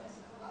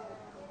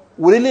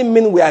 We really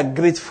mean we are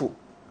grateful.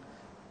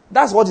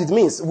 That's what it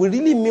means. We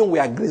really mean we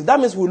are grateful. That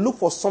means we look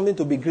for something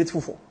to be grateful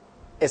for.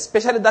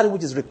 Especially that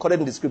which is recorded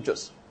in the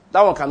scriptures.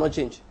 That one cannot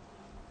change.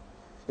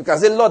 You can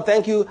say, Lord,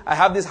 thank you. I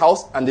have this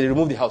house, and they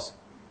remove the house.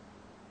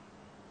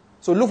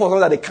 So look for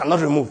something that they cannot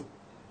remove.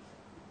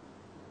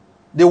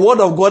 The word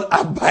of God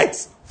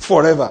abides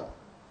forever.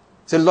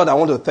 Say, Lord, I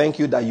want to thank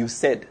you that you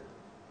said,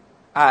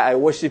 I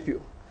worship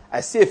you.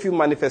 I see a few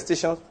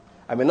manifestations.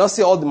 I may not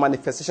see all the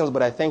manifestations,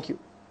 but I thank you.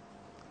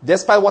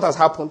 Despite what has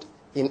happened,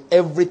 in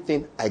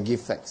everything I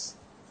give thanks.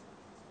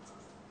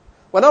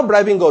 We're not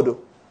bribing God,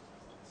 though.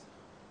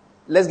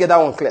 Let's get that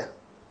one clear.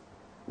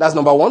 That's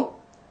number one.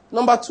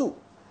 Number two,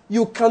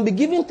 you can be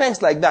giving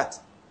thanks like that.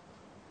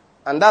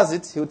 And that's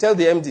it. He'll tell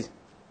the MD,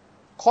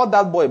 call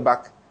that boy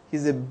back.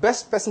 He's the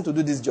best person to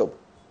do this job.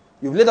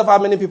 You've laid off how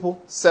many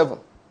people? 7.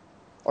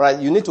 All right,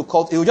 you need to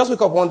call. He'll just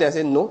wake up one day and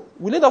say, no,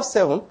 we laid off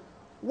 7.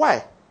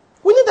 Why?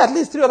 We need at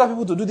least 3 other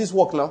people to do this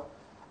work now.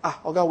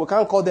 Okay, we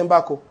can't call them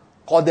back. Oh.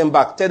 Call them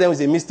back. Tell them it's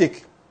a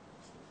mistake.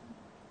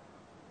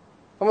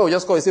 Somebody will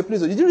just call and say,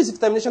 please, did you receive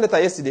termination letter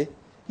yesterday?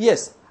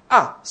 Yes.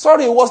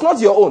 Sorry, it was not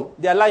your own.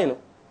 They are lying.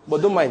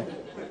 But don't mind.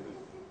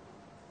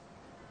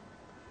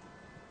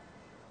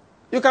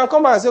 You can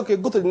come back and say, okay,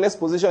 go to the next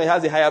position. He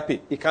has a higher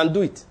pay. He can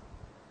do it.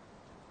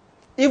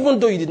 Even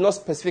though you did not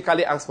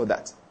specifically ask for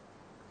that.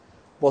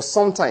 But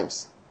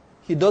sometimes,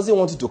 he doesn't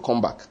want you to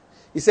come back.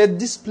 He said,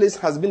 this place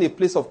has been a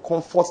place of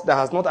comfort that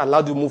has not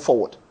allowed you to move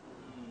forward.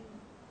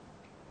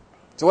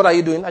 So what are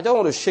you doing? I just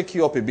want to shake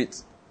you up a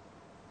bit.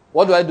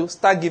 What do?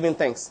 Start giving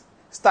thanks.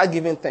 Start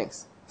giving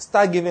thanks.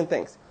 Start giving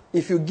thanks.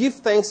 If you give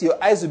thanks,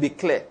 your eyes will be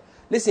clear.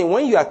 Listen,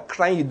 when you are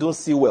crying, you don't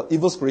see well,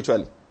 even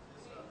spiritually.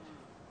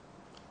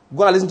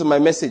 Go and listen to my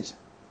message.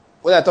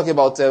 When I talk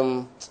about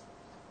the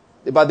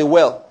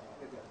well.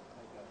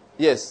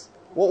 Yes.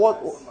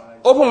 What?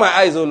 Open my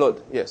eyes, oh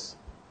Lord. Yes.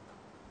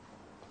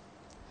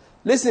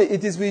 Listen,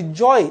 it is with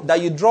joy that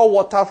you draw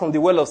water from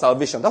the well of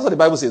salvation. That's what the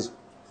Bible says.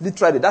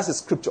 Literally, that's a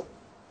scripture.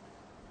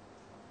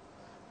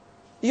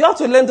 You have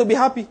to learn to be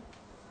happy.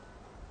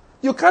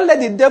 You can't let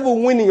the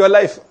devil win in your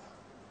life.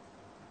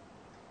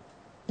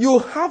 You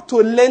have to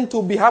learn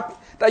to be happy.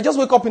 I just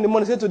wake up in the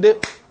morning and say today,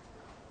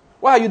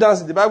 why are you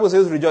dancing? The Bible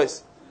says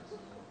rejoice.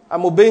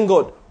 I'm obeying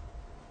God.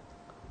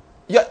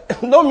 Yeah,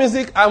 no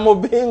music, I'm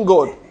obeying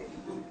God.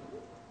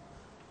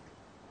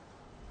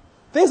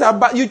 Things are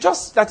bad.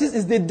 That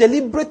is the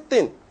deliberate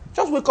thing.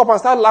 Just wake up and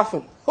start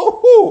laughing.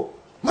 Oh,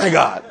 my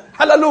God.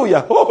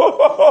 Hallelujah.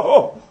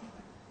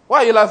 Why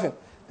are you laughing?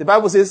 The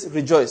Bible says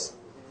rejoice.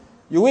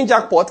 You win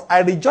jackpot, I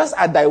rejoice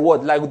at thy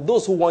word, like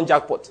those who won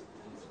jackpot.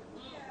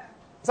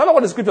 Is that not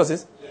what the scripture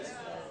says? Yes.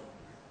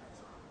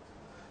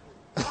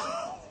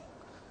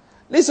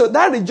 Listen,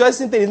 that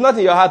rejoicing thing is not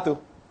in your heart too.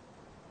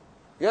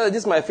 You know,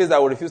 this is my face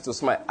that will refuse to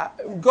smile.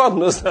 God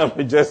knows I'm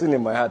rejoicing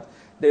in my heart.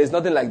 There is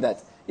nothing like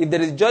that. If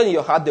there is joy in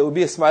your heart, there will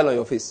be a smile on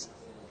your face.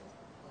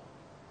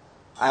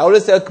 I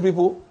always tell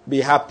people,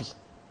 be happy.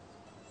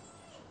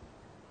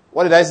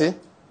 What did I say?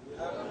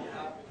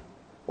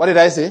 What did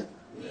I say?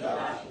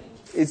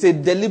 It's a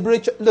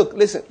deliberate... Look,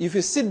 listen, if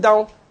you sit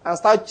down and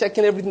start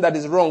checking everything that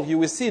is wrong, you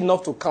will see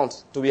enough to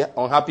count to be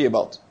unhappy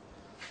about.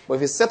 But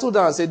if you settle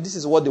down and say, this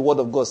is what the word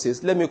of God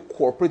says, let me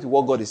cooperate with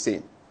what God is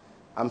saying.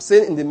 I'm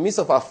saying in the midst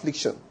of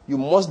affliction, you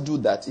must do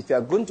that if you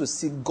are going to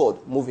see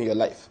God move in your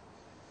life.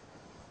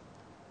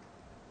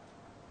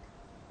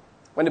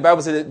 When the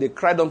Bible says they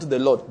cried unto the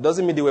Lord,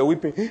 doesn't mean they were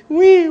weeping.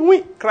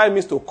 We. Cry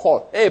means to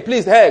call. Hey,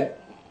 please, hey,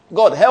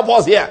 God, help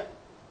us here.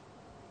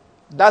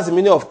 That's the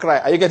meaning of cry.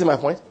 Are you getting my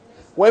point?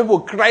 When people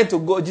cry to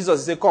God,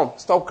 Jesus say, come,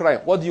 stop crying.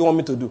 What do you want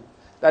me to do?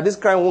 That this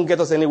crying won't get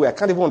us anywhere. I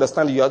can't even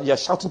understand you. You're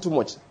shouting too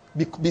much.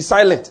 Be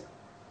silent.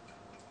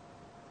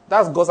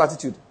 That's God's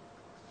attitude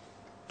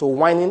to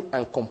whining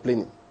and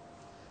complaining.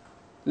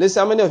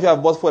 Listen, how many of you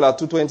have bought fuel at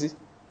 220?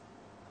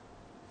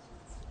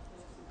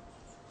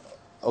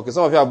 Okay,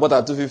 some of you have bought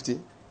at 250.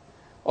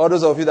 All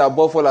those of you that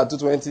bought fuel at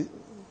 220,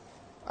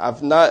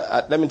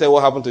 let me tell you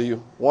what happened to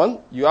you. One,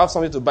 you have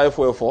something to buy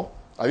fuel for.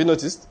 Have you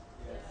noticed?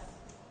 Yes.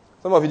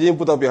 Some of you didn't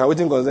put up your hand.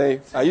 Waiting concern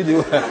you. Are you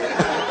doing?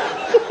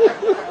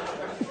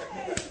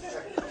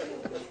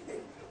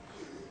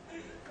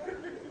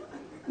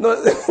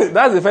 No,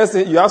 that's the first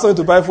thing. You have something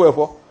to buy fuel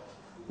for.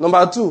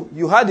 Number two,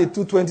 you had the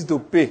 220 to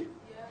pay. Yeah.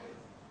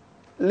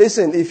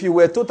 Listen, if you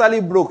were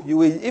totally broke,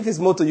 if it's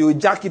motor, you will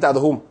jack it at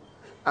home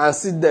and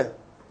sit there.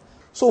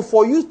 So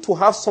for you to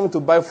have something to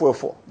buy fuel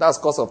for, that's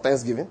cause of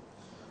Thanksgiving.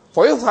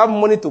 For you to have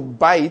money to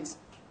buy it,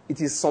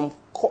 it's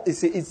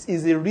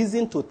a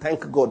reason to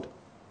thank God.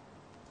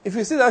 If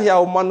you see that here, I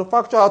will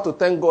manufacture how to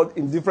thank God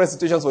in different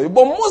situations for you.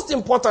 But most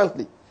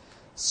importantly,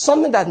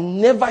 something that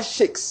never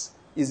shakes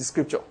is the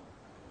scripture.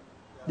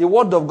 The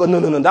word of God.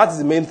 No. That is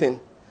the main thing.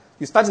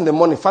 You start in the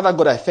morning, Father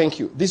God, I thank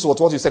you. This is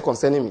what you said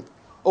concerning me.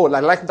 Oh,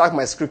 like that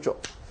my scripture.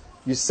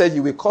 You said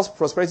you will cause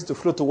prosperity to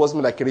flow towards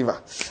me like a river,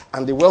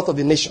 and the wealth of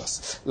the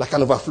nations like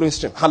an overflowing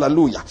stream.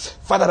 Hallelujah.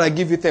 Father, I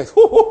give you thanks.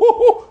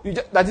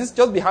 That is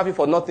just be happy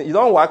for nothing. You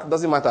don't work,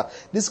 doesn't matter.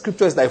 This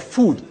scripture is like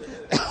food.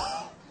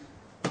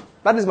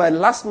 That is my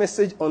last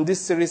message on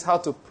this series, How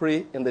to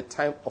Pray in the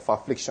Time of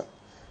Affliction.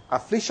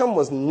 Affliction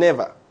must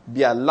never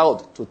be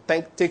allowed to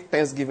take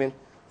thanksgiving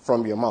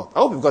from your mouth. I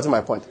hope you've gotten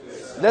my point.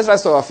 Let's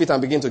rise to our feet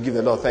and begin to give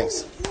the Lord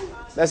thanks.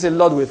 Let's say,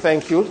 Lord, we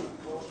thank you.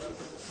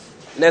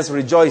 Let's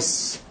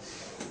rejoice.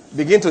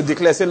 Begin to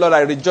declare, say, Lord,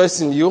 I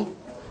rejoice in you.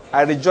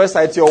 I rejoice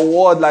at your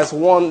word like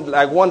one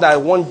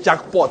that won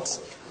jackpot.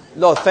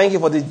 Lord, thank you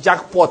for the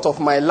jackpot of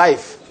my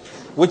life,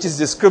 which is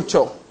the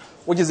scripture,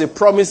 which is a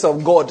promise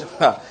of God.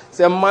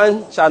 Say,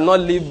 man shall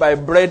not live by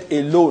bread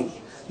alone.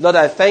 Lord,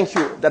 I thank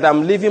you that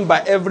I'm living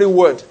by every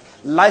word.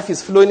 Life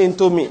is flowing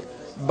into me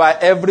by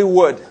every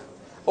word.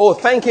 Oh,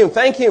 thank him.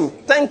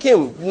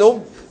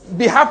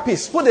 Be happy.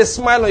 Put a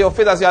smile on your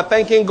face as you are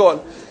thanking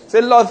God.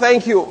 Say, Lord,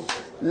 thank you.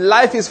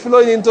 Life is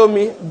flowing into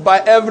me by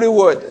every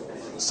word.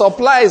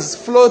 Supplies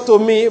flow to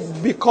me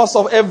because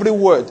of every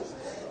word.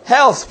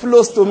 Health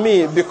flows to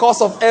me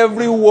because of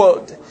every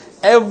word.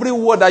 Every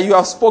word that you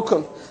have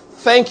spoken.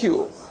 Thank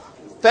you.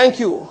 Thank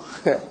you.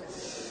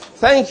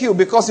 Thank you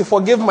because you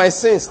forgive my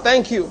sins.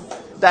 Thank you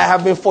that I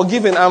have been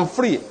forgiven. I'm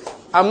free.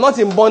 I'm not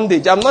in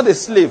bondage. I'm not a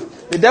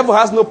slave. The devil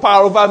has no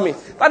power over me.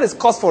 That is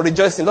cause for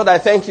rejoicing. Lord, I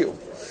thank you.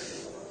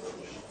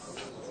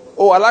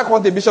 Oh, I like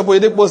what the Bishop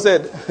Oyedepo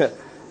said.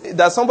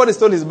 that somebody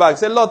stole his bag.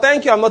 Say, Lord,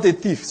 thank you, I'm not a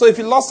thief. So if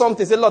you lost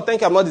something, say, Lord,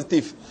 thank you, I'm not a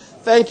thief.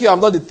 Thank you, I'm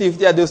not the thief.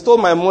 Yeah, they stole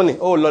my money.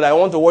 Oh, Lord, I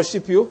want to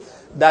worship you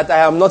that I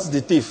am not the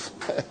thief.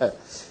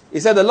 He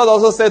said, the Lord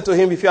also said to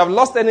him, if you have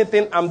lost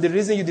anything, I'm the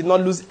reason you did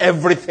not lose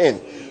everything.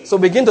 So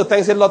begin to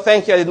thank, say, Lord,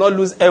 thank you, I did not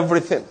lose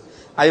everything.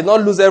 I did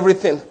not lose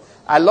everything.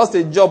 I lost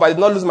a job, I did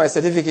not lose my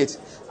certificate.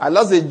 I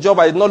lost a job,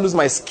 I did not lose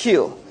my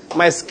skill.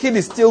 My skill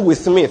is still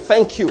with me.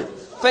 Thank you.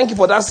 Thank you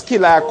for that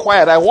skill I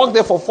acquired. I worked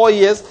there for 4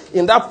 years.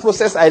 In that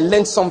process, I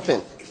learned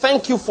something.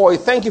 Thank you for it.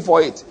 Thank you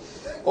for it.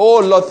 Oh,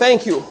 Lord,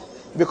 thank you.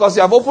 Because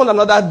you have opened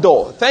another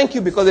door. Thank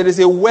you because there is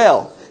a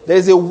well. There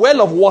is a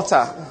well of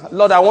water.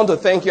 Lord, I want to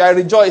thank you. I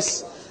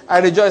rejoice. I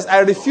rejoice. I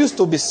refuse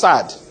to be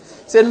sad.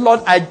 Say, Lord,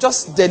 I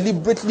just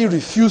deliberately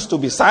refuse to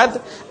be sad.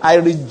 I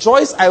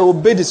rejoice. I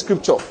obey the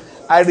scripture.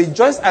 I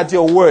rejoice at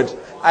your word.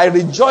 I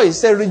rejoice.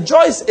 Say,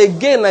 rejoice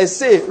again. I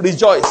say,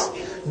 rejoice.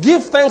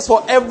 Give thanks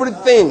for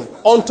everything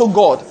unto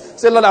God.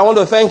 Say, Lord, I want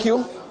to thank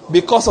you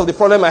because of the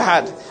problem I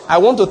had. I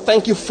want to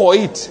thank you for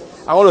it.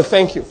 I want to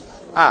thank you.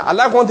 I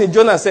like one thing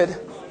Jonah said.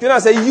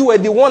 Jonah said, you were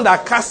the one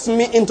that cast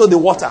me into the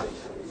water.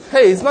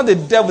 Hey, it's not the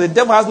devil. The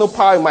devil has no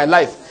power in my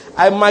life.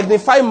 I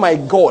magnify my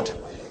God.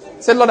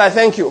 Say, Lord, I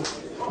thank you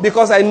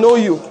because I know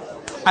you.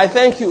 I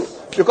thank you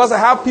because I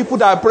have people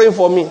that are praying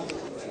for me.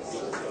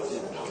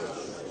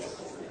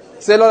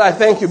 Say, Lord, I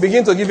thank you.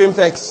 Begin to give him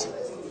thanks.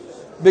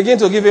 Begin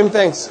to give him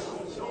thanks.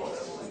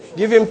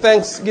 Give him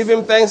thanks, give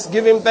him thanks,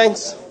 give him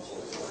thanks.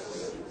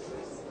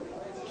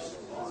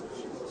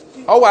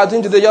 All we are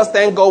doing today, just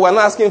thank God. We're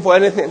not asking for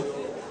anything.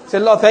 Say,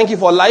 Lord, thank you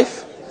for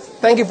life.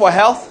 Thank you for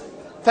health.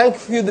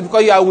 Thank you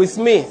because you are with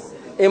me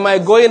in my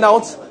going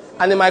out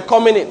and in my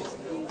coming in.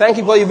 Thank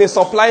you because you've been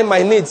supplying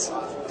my needs.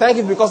 Thank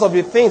you because of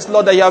the things,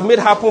 Lord, that you have made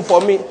happen for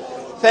me.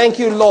 Thank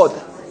you, Lord.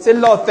 Say,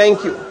 Lord,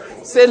 thank you.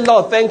 Say,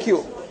 Lord, thank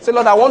you. Say,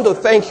 Lord, I want to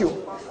thank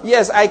you.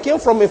 Yes, I came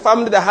from a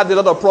family that had a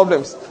lot of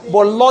problems.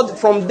 But Lord,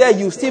 from there,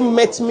 you still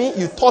met me.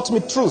 You taught me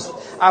truth.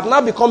 I've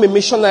now become a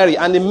missionary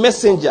and a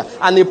messenger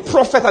and a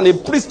prophet and a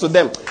priest to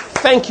them.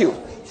 Thank you.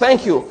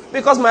 Thank you.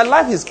 Because my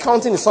life is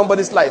counting in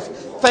somebody's life.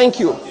 Thank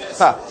you.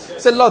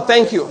 Say, Lord,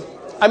 thank you.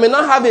 I may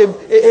not have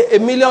 $1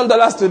 million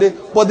today,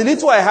 but the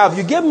little I have,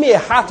 you gave me a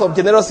heart of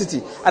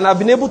generosity and I've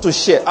been able to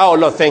share. Oh,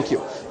 Lord, thank you.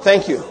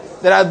 Thank you.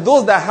 There are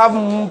those that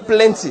have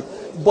plenty,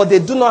 but they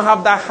do not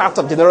have that heart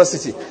of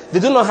generosity. They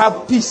do not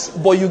have peace,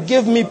 but you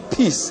gave me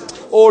peace.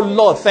 Oh,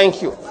 Lord,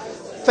 thank you.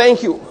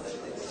 Thank you.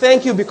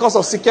 Thank you because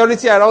of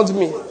security around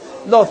me.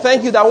 Lord,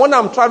 thank you that when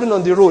I'm traveling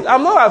on the road,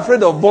 I'm not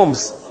afraid of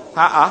bombs.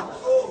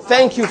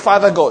 Thank you,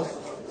 Father God.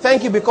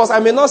 Thank you because I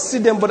may not see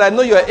them, but I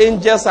know your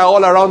angels are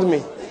all around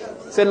me.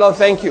 Say, Lord,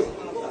 thank you.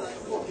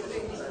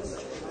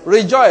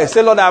 Rejoice.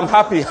 Say, Lord, I'm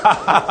happy.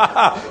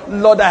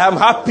 Lord, I am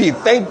happy.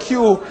 Thank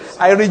you.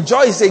 I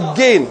rejoice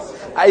again.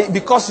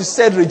 Because you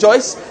said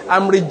rejoice,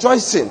 I'm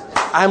rejoicing.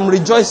 I'm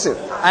rejoicing.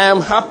 I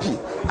am happy.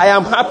 I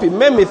am happy.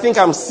 Men may think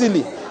I'm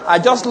silly. I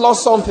just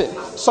lost something.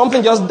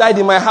 Something just died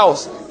in my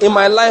house, in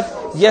my life,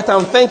 yet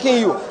I'm thanking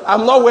you.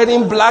 I'm not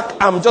wearing black.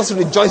 I'm just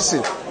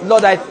rejoicing.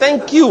 Lord, I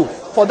thank you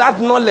for that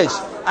knowledge.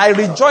 I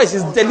rejoice.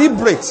 It's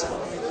deliberate.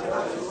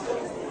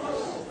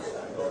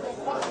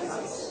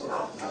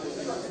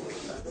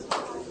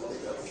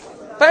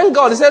 Thank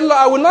God. He said, Lord,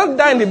 I will not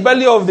die in the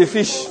belly of the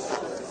fish.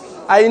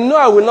 I know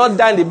I will not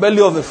die in the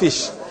belly of the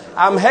fish.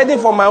 I'm heading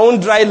for my own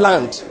dry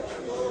land.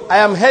 I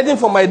am heading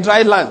for my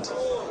dry land.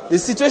 The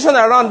situation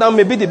around now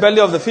may be the belly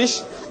of the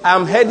fish. I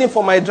am heading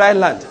for my dry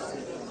land.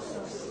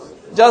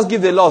 Just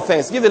give the Lord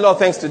thanks. Give the Lord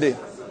thanks today.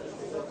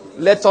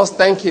 Let us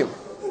thank him.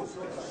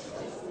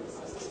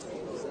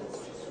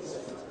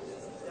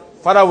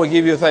 Father, we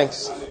give you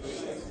thanks.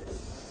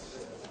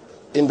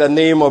 In the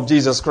name of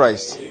Jesus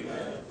Christ.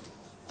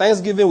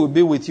 Thanksgiving will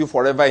be with you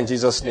forever in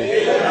Jesus' name.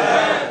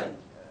 Amen.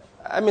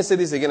 Let me say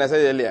this again. I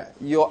said earlier.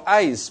 Your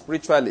eyes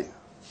spiritually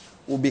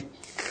will be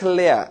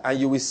clear and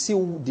you will see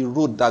the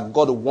road that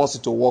God wants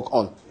you to walk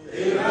on.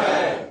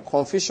 Amen.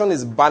 Confusion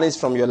is banished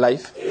from your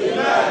life.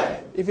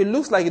 Amen. If it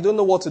looks like you don't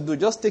know what to do,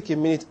 just take a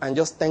minute and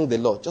just thank the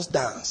Lord. Just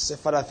dance. Say,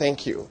 Father,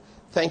 thank you.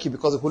 Thank you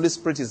because the Holy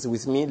Spirit is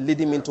with me,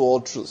 leading me into all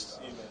truth.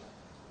 Amen.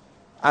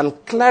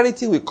 And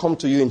clarity will come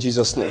to you in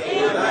Jesus' name.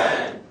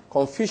 Amen.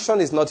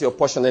 Confusion is not your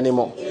portion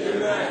anymore.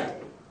 Amen.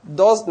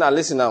 Doors, now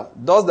listen now.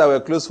 Doors that were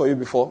closed for you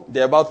before,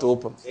 they're about to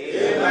open.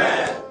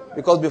 Amen.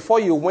 Because before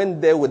you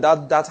went there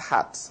without that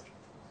heart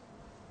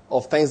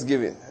of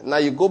thanksgiving, now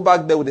you go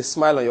back there with a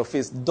smile on your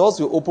face. Doors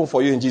will open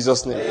for you in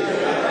Jesus' name.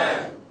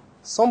 Amen.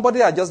 Somebody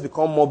has just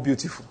become more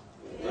beautiful.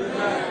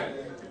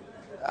 Amen.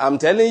 I'm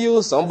telling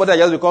you, somebody has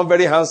just become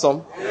very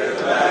handsome.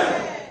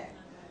 Amen.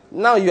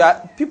 Now you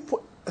are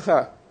people.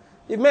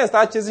 If men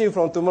start chasing you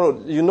from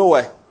tomorrow, you know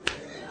why.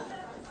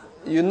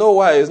 You know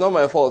why. It's not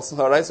my fault.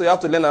 All right. So you have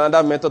to learn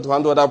another method to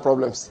handle other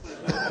problems.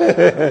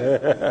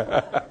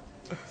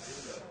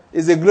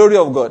 It's the glory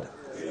of God.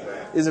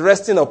 Amen. It's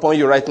resting upon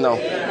you right now.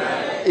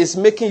 Amen. It's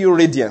making you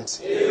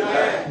radiant.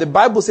 Amen. The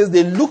Bible says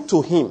they look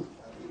to him.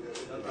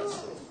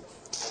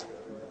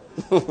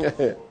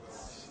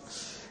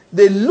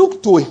 They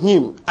looked to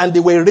him and they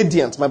were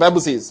radiant. My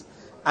Bible says.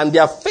 and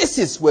their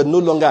faces were no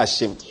longer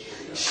ashamed.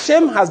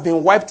 Shame has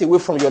been wiped away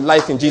from your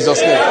life in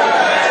Jesus'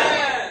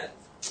 name.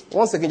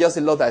 Once again, just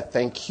say, Lord, I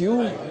thank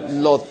you.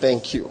 Lord,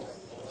 thank you.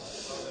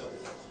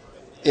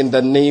 In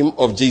the name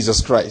of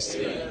Jesus Christ.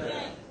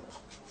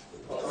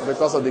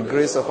 Because of the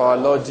grace of our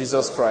Lord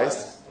Jesus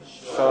Christ,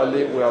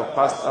 surely we have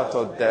passed out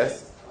of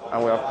death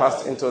and we have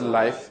passed into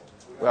life.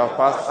 We have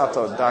passed out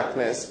of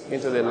darkness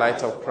into the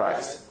light of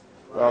Christ.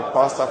 We have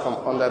passed out from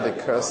under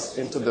the curse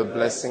into the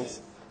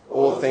blessings.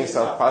 All things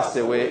have passed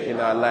away in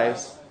our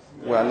lives.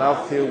 We are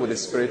now filled with the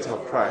Spirit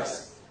of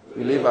Christ.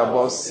 We live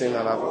above sin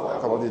and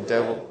above the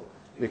devil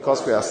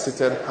because we are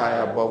seated high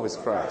above with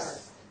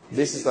Christ.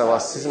 This is our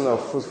season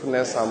of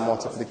fruitfulness and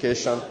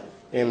multiplication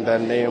in the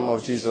name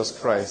of Jesus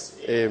Christ.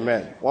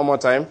 Amen. One more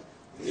time.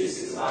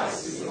 This is my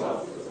season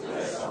of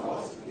fruitfulness and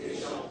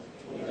multiplication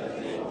in the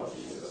name of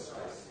Jesus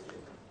Christ.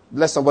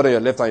 Bless somebody on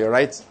your left and your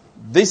right.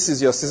 This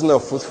is your season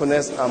of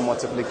fruitfulness and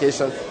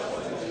multiplication.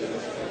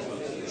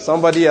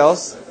 Somebody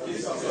else?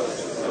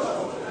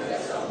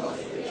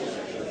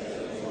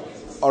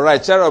 All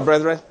right, share our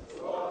brethren.